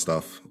called out on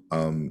stuff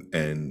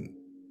and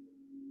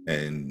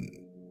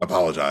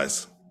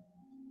apologize,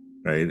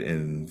 right?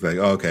 And like,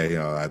 oh, okay,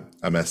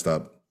 I messed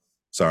up,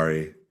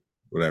 sorry,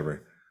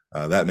 whatever.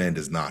 That man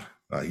does not.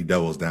 He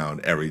doubles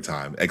down every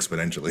time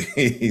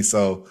exponentially.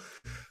 So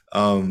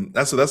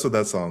that's what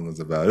that song was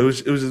about. It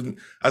was just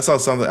I saw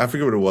something, I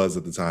forget what it was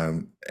at the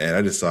time, and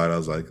I just saw it. I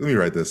was like, let me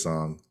write this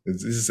song.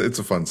 It's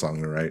a fun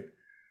song to write.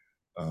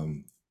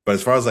 Um, but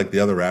as far as like the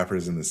other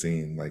rappers in the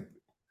scene, like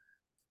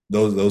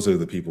those are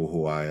the people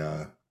who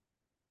I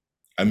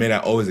may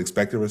not always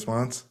expect a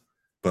response,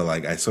 but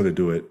like I sort of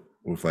do it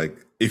with like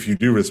if you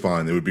do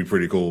respond, it would be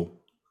pretty cool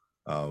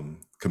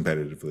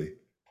competitively.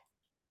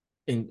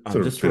 And Sort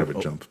of a just bit for of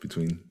a jump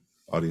between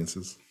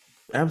audiences.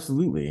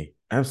 absolutely,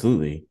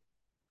 absolutely.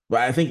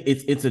 But I think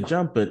it's a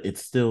jump, but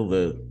it's still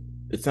the.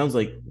 It sounds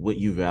like what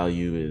you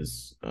value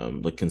is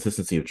like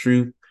consistency of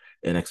truth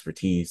and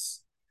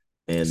expertise.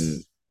 And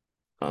Yes.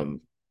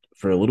 um,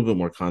 for a little bit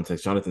more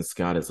context, Jonathan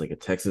Scott is like a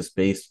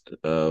Texas-based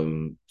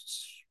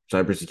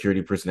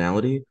cybersecurity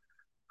personality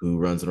who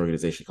runs an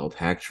organization called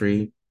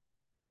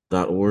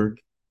Hacktree.org.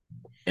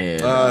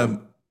 And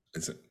Um,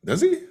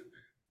 does he?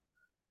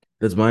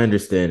 that's my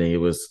understanding. It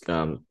was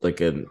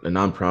like a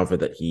nonprofit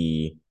that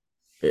he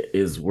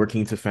is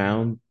working to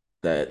found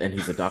that, and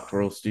he's a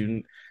doctoral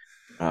student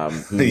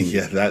who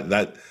Yeah,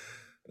 that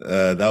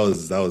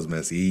was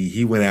messy.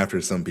 He went after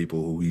some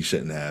people who he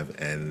shouldn't have,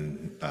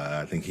 and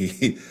I think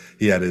he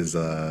had his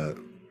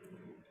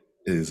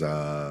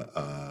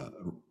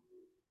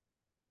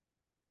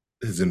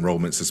his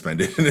enrollment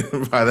suspended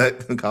by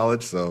that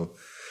college. So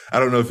I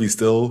don't know if he's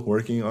still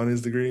working on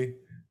his degree.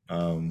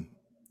 Um,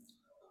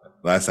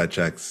 Last I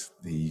checked,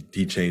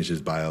 he changed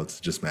his bio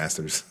to just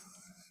masters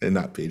and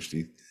not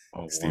PhD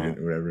oh student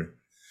wow. or whatever.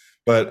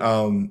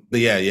 But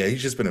yeah,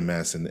 he's just been a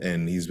mess,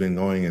 and he's been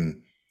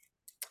going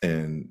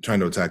and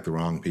trying to attack the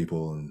wrong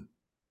people, and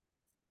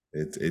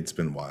it's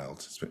been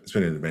wild. It's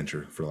been an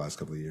adventure for the last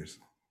couple of years.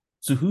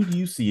 So who do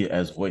you see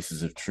as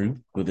voices of truth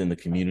within the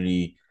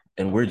community,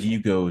 and where do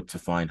you go to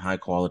find high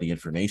quality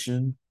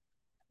information?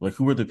 Like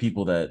who are the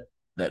people that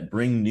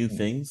bring new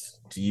things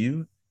to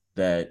you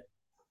that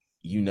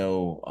you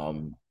know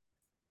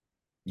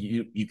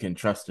you can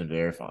trust and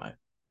verify?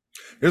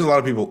 There's a lot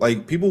of people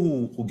like people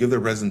who give their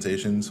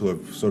presentations who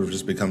have sort of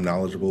just become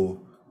knowledgeable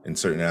in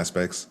certain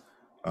aspects.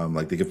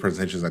 Like they give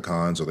presentations at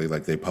cons or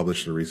they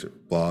publish their research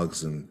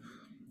blogs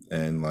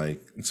and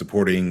like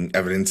supporting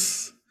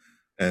evidence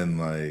and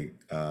like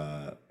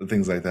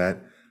things like that.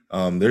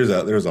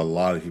 There's a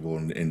lot of people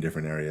in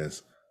different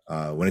areas.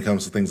 When it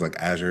comes to things like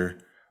Azure,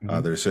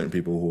 Mm-hmm. there's certain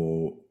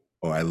people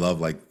who I love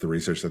like the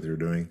research that they were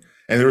doing,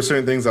 and there were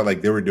certain things that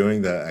like they were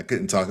doing that I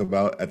couldn't talk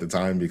about at the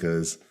time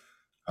because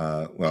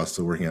when I was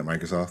still working at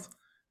Microsoft,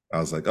 I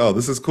was like, oh,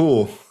 this is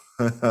cool.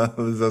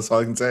 That's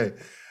all I can say.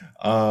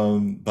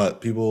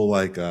 But people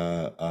like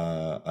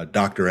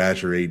Dr.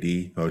 Azure AD,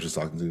 who I was just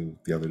talking to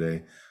the other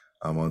day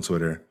on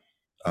Twitter.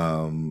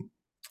 Um,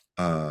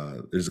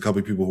 there's a couple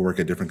of people who work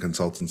at different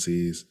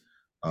consultancies.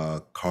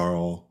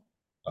 Carl,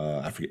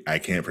 I forget, I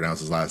can't pronounce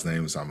his last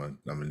name, so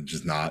I'm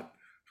just not.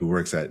 Who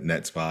works at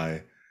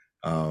NetSpy?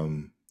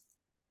 Um,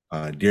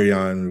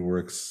 Darion, who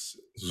works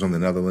from the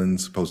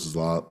Netherlands, posts a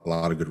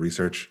lot of good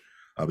research.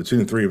 Between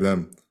the three of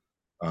them,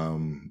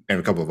 and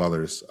a couple of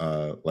others,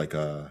 uh,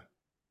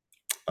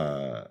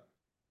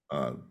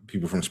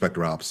 people from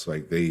Spectre Ops,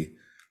 like they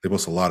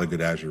post a lot of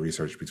good Azure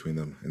research between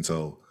them. And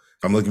so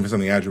if I'm looking for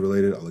something Azure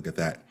related, I'll look at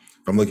that.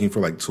 If I'm looking for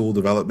like tool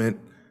development,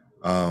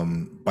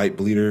 Byte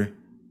Bleeder,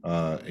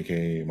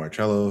 aka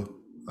Marcello,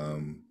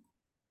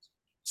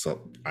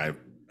 so I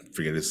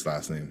forget his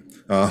last name,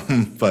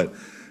 but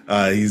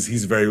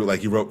he's very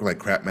like he wrote like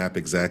Crap Map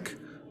Exec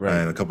Right.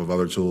 and a couple of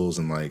other tools,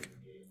 and like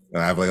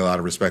I have like a lot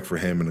of respect for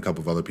him and a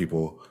couple of other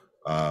people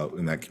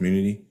in that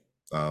community.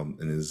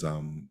 In his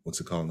what's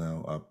it called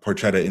now?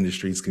 Porchetta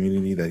Industries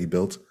community that he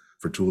built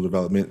for tool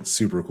development.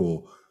 Super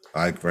cool.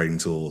 I like writing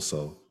tools,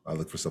 so I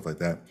look for stuff like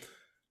that.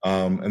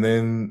 And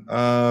then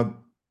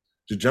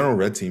just general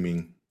red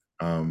teaming.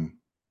 Um,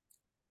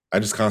 I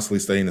just constantly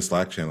stay in the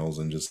Slack channels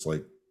and just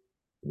like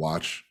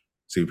watch,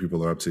 see what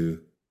people are up to,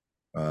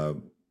 uh,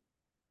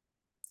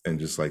 and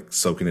just like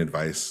soak in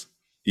advice.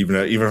 Even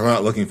if I'm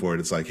not looking for it,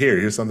 it's like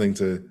here's something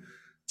to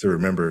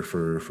remember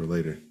for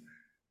later.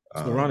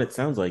 So Ron, Um, it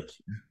sounds like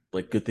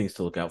good things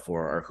to look out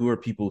for are who are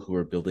people who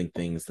are building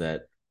things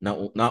that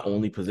not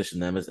only position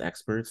them as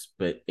experts,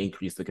 but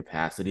increase the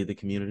capacity of the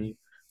community.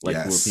 Like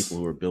who are people yes,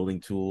 who are building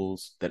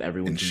tools that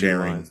everyone and can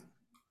sharing. utilize.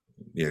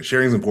 Yeah,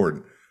 sharing is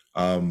important.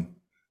 Um,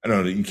 I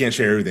don't know. You can't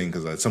share everything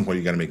because at some point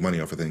you got to make money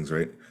off of things,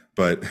 right?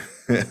 But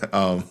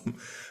um,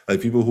 like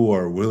people who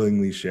are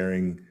willingly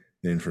sharing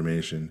the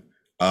information.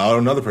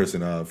 Another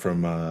person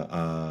from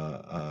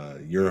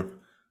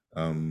Europe.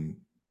 Um,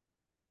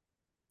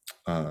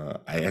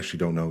 I actually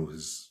don't know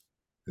his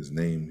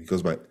name. He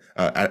goes by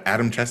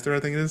Adam Chester, I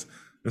think it is,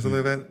 or Mm-hmm.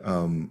 something like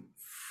that.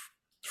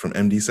 from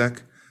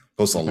MDSec.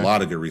 Posts a Okay.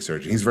 lot of good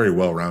research. He's very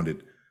well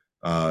rounded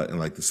in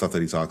like the stuff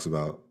that he talks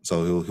about.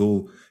 So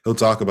he'll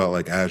talk about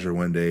like Azure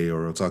one day,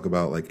 or he'll talk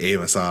about like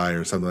AMSI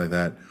or something like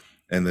that.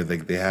 And then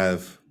they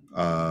have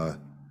uh,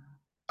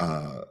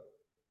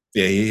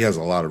 yeah, he has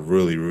a lot of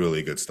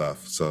really good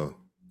stuff. So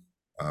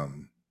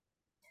um,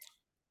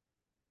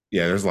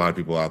 yeah, there's a lot of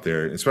people out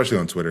there, especially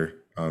on Twitter,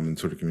 in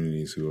Twitter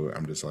communities, who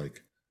I'm just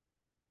like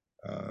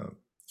uh,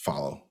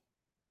 follow.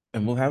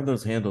 And we'll have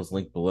those handles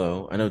linked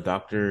below. I know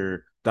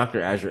Dr.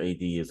 Azure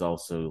AD is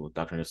also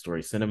Dr.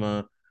 Nestori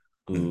Cinema,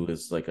 who Mm.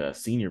 is like a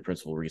senior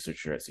principal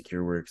researcher at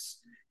SecureWorks.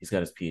 He's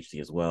got his PhD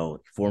as well,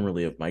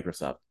 formerly of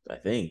Microsoft, I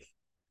think.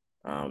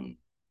 Um,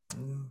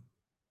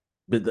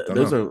 but Don't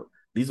those know. are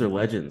these are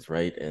legends,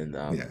 right? And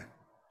Yeah,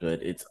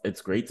 but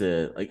it's great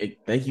to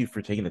thank you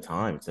for taking the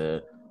time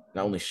to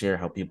not only share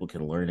how people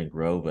can learn and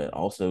grow, but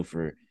also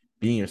for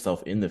being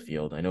yourself in the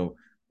field. I know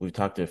we've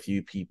talked to a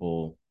few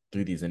people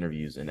through these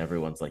interviews, and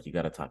everyone's like, "You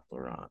got to talk to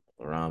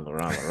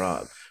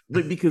Leron,"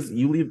 but because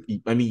you leave,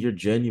 I mean, you're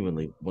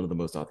genuinely one of the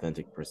most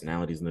authentic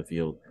personalities in the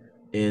field,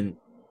 and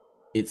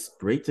it's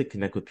great to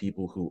connect with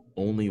people who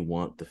only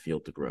want the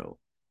field to grow,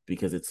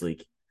 because it's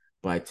like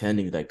by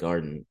tending that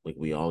garden, like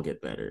we all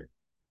get better,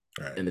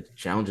 right. and the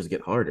challenges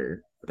get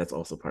harder, but that's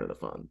also part of the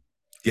fun.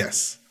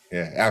 Yes,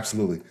 yeah,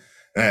 absolutely.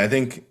 And I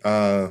think,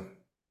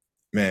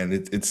 man,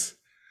 it's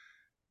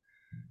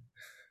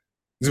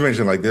as you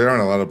mentioned, like there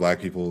aren't a lot of black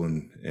people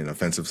in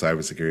offensive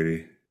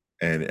cybersecurity,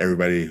 and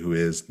everybody who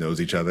is knows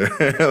each other.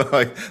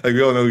 Like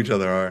we all know who each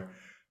other are.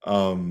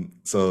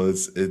 So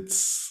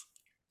it's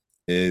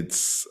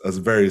a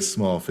very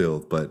small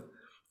field, but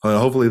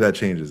hopefully that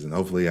changes, and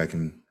hopefully I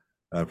can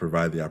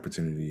provide the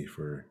opportunity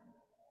for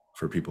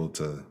people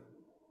to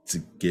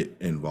get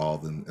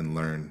involved and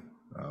learn.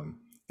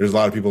 There's a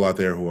lot of people out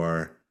there who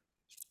are,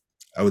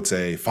 I would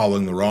say,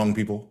 following the wrong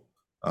people.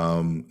 I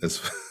don't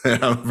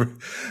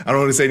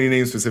want to say any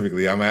names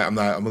specifically. I'm not.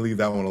 I'm gonna leave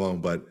that one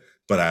alone.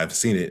 But I've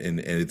seen it, and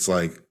it's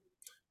like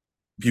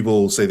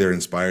people say they're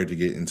inspired to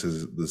get into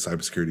the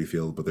cybersecurity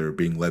field, but they're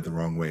being led the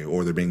wrong way,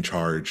 or they're being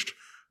charged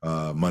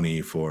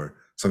money for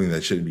something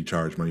that shouldn't be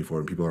charged money for,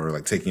 and people are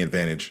like taking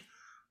advantage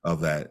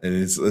of that. And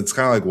it's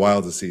kind of like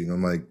wild to see. And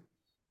I'm like,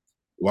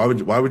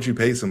 why would you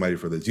pay somebody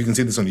for this? You can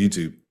see this on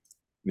YouTube.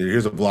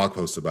 Here's a blog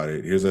post about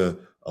it. Here's a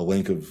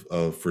link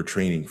of for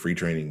training, free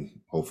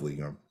training, hopefully,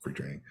 free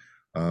training.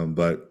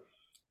 But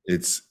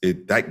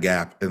it that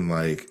gap in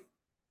like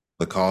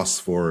the costs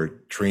for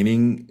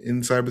training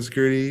in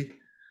cybersecurity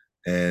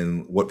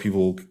and what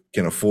people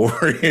can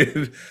afford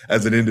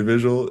as an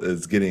individual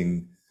is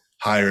getting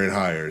higher and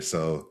higher.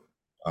 So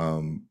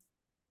um,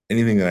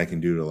 anything that I can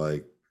do to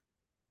like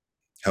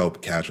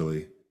help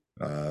casually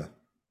uh,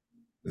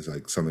 is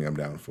like something I'm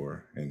down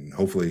for, and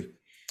hopefully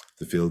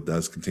the field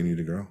does continue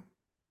to grow.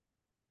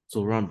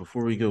 So, Ron,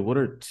 before we go, what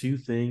are two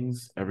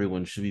things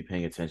everyone should be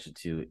paying attention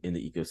to in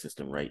the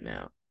ecosystem right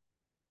now?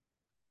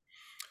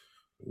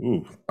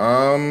 Ooh,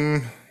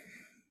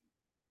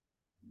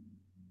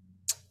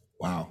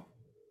 wow,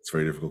 it's a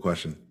very difficult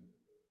question.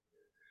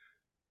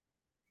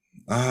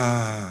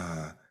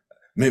 Ah,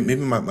 maybe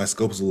my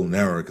scope is a little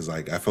narrower because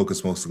like I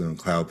focus mostly on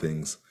cloud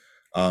things,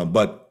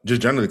 but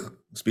just generally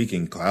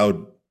speaking,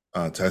 cloud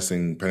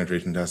testing,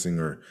 penetration testing,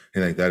 or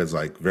anything like that is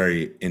like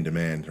very in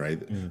demand, right?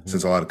 Mm-hmm.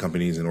 Since a lot of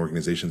companies and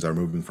organizations are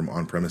moving from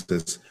on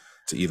premises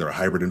to either a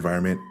hybrid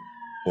environment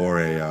or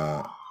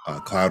a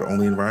cloud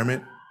only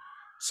environment.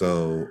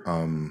 So,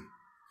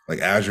 like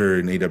Azure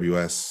and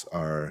AWS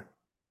are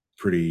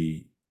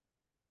pretty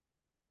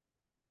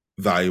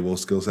valuable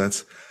skill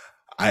sets.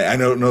 I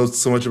don't know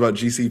so much about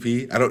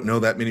GCP. I don't know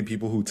that many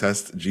people who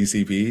test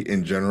GCP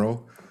in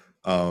general.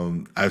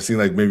 I've seen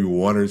like maybe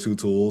one or two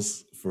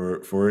tools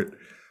for it,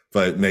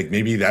 but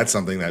maybe that's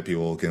something that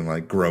people can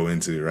like grow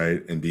into,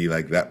 right? And be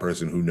like that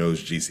person who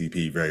knows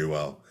GCP very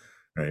well,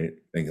 right?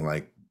 They can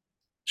like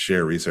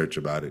share research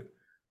about it.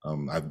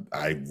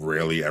 I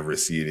rarely ever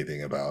see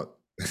anything about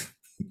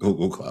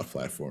Google Cloud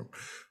Platform,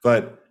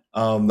 but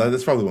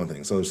that's probably one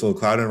thing. So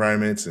cloud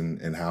environments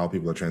and how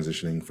people are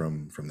transitioning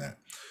from that.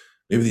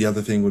 Maybe the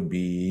other thing would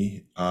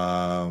be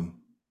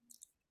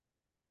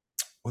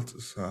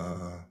what's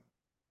I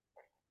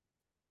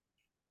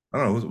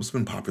don't know what's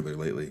been popular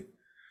lately.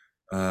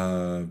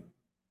 Uh,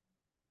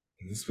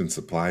 there's been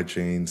supply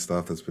chain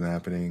stuff that's been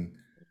happening.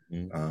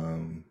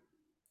 Mm-hmm.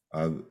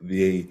 Um,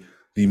 the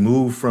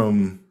move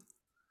from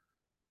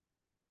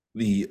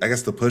the I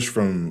guess the push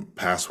from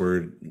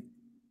password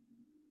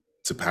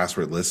to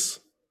passwordless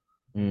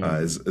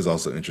Mm-hmm. is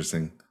also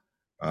interesting.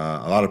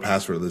 A lot of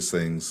passwordless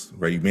things,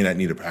 right? You may not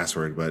need a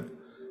password, but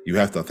you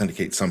have to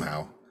authenticate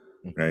somehow,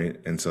 right?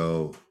 And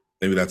so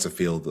maybe that's a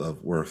field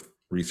of worth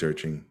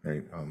researching,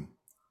 right?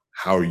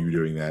 How are you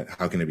doing that?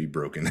 How can it be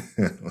broken?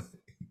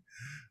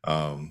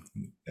 um,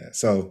 yeah.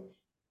 So,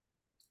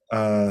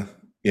 uh,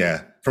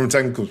 yeah, from a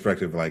technical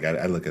perspective, like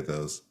I look at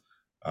those.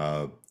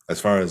 Uh, as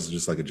far as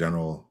just like a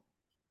general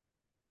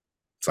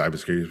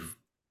cybersecurity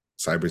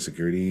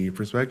cybersecurity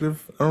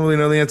perspective, I don't really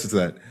know the answer to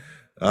that.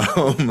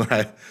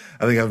 I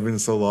think I've been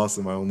so lost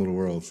in my own little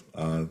world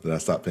that I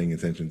stopped paying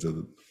attention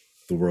to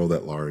the world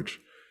at large.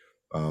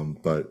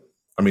 But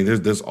I mean,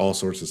 there's all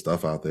sorts of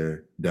stuff out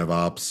there,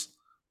 DevOps,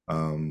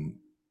 um,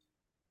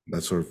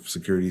 that sort of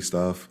security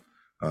stuff.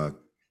 Uh,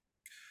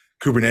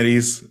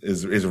 Kubernetes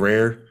is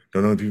rare.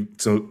 Don't know too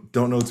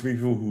many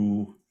people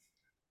who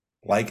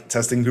like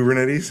testing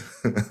Kubernetes.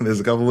 There's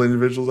a couple of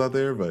individuals out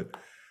there, but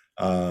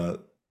uh,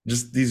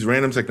 just these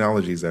random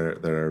technologies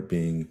that are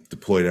being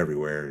deployed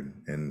everywhere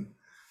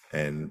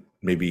and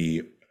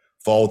maybe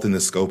fall within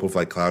the scope of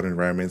like cloud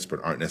environments, but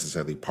aren't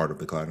necessarily part of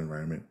the cloud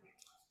environment.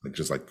 Like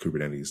just like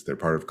Kubernetes, they're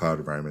part of cloud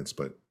environments,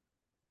 but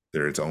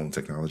they're its own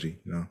technology.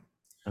 You know.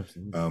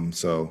 Absolutely.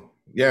 So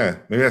yeah,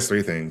 maybe that's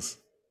three things,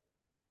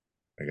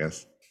 I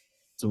guess.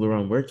 So,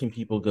 Leron, where can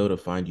people go to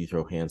find you?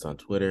 Throw hands on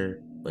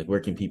Twitter. Like, where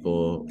can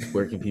people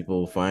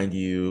find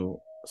you?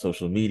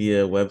 Social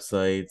media,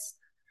 websites.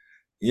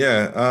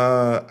 Yeah,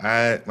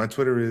 I my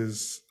Twitter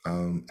is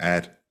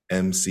at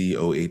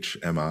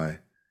mcohmi.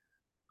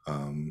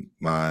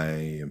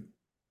 My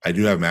I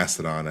do have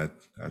Mastodon.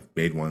 I've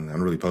made one. I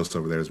don't really post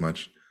over there as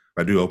much.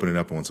 But I do open it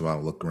up once in a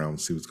while, look around,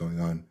 see what's going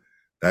on.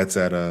 That's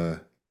at uh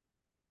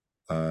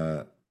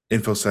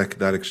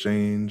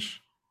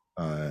infosec.exchange,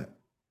 uh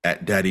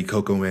at Daddy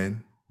Coco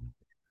Man,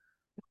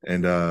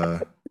 and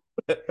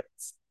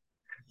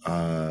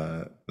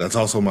that's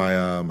also my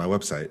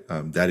website,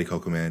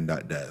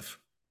 daddycocoman.dev.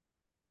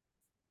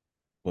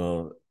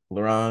 Well,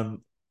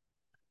 Leron,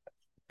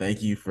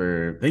 thank you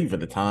for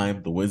the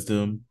time, the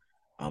wisdom.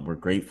 We're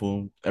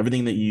grateful.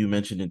 Everything that you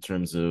mentioned in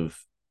terms of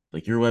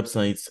like your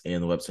websites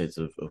and the websites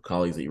of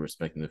colleagues that you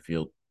respect in the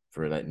field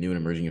for that new and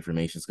emerging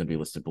information is going to be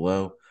listed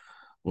below.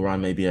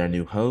 Leron may be our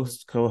new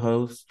host,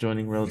 co-host,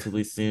 joining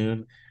relatively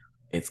soon.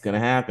 It's gonna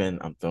happen.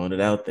 I'm throwing it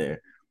out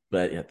there.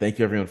 But yeah, thank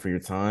you everyone for your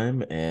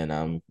time,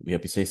 and we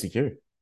hope you stay secure.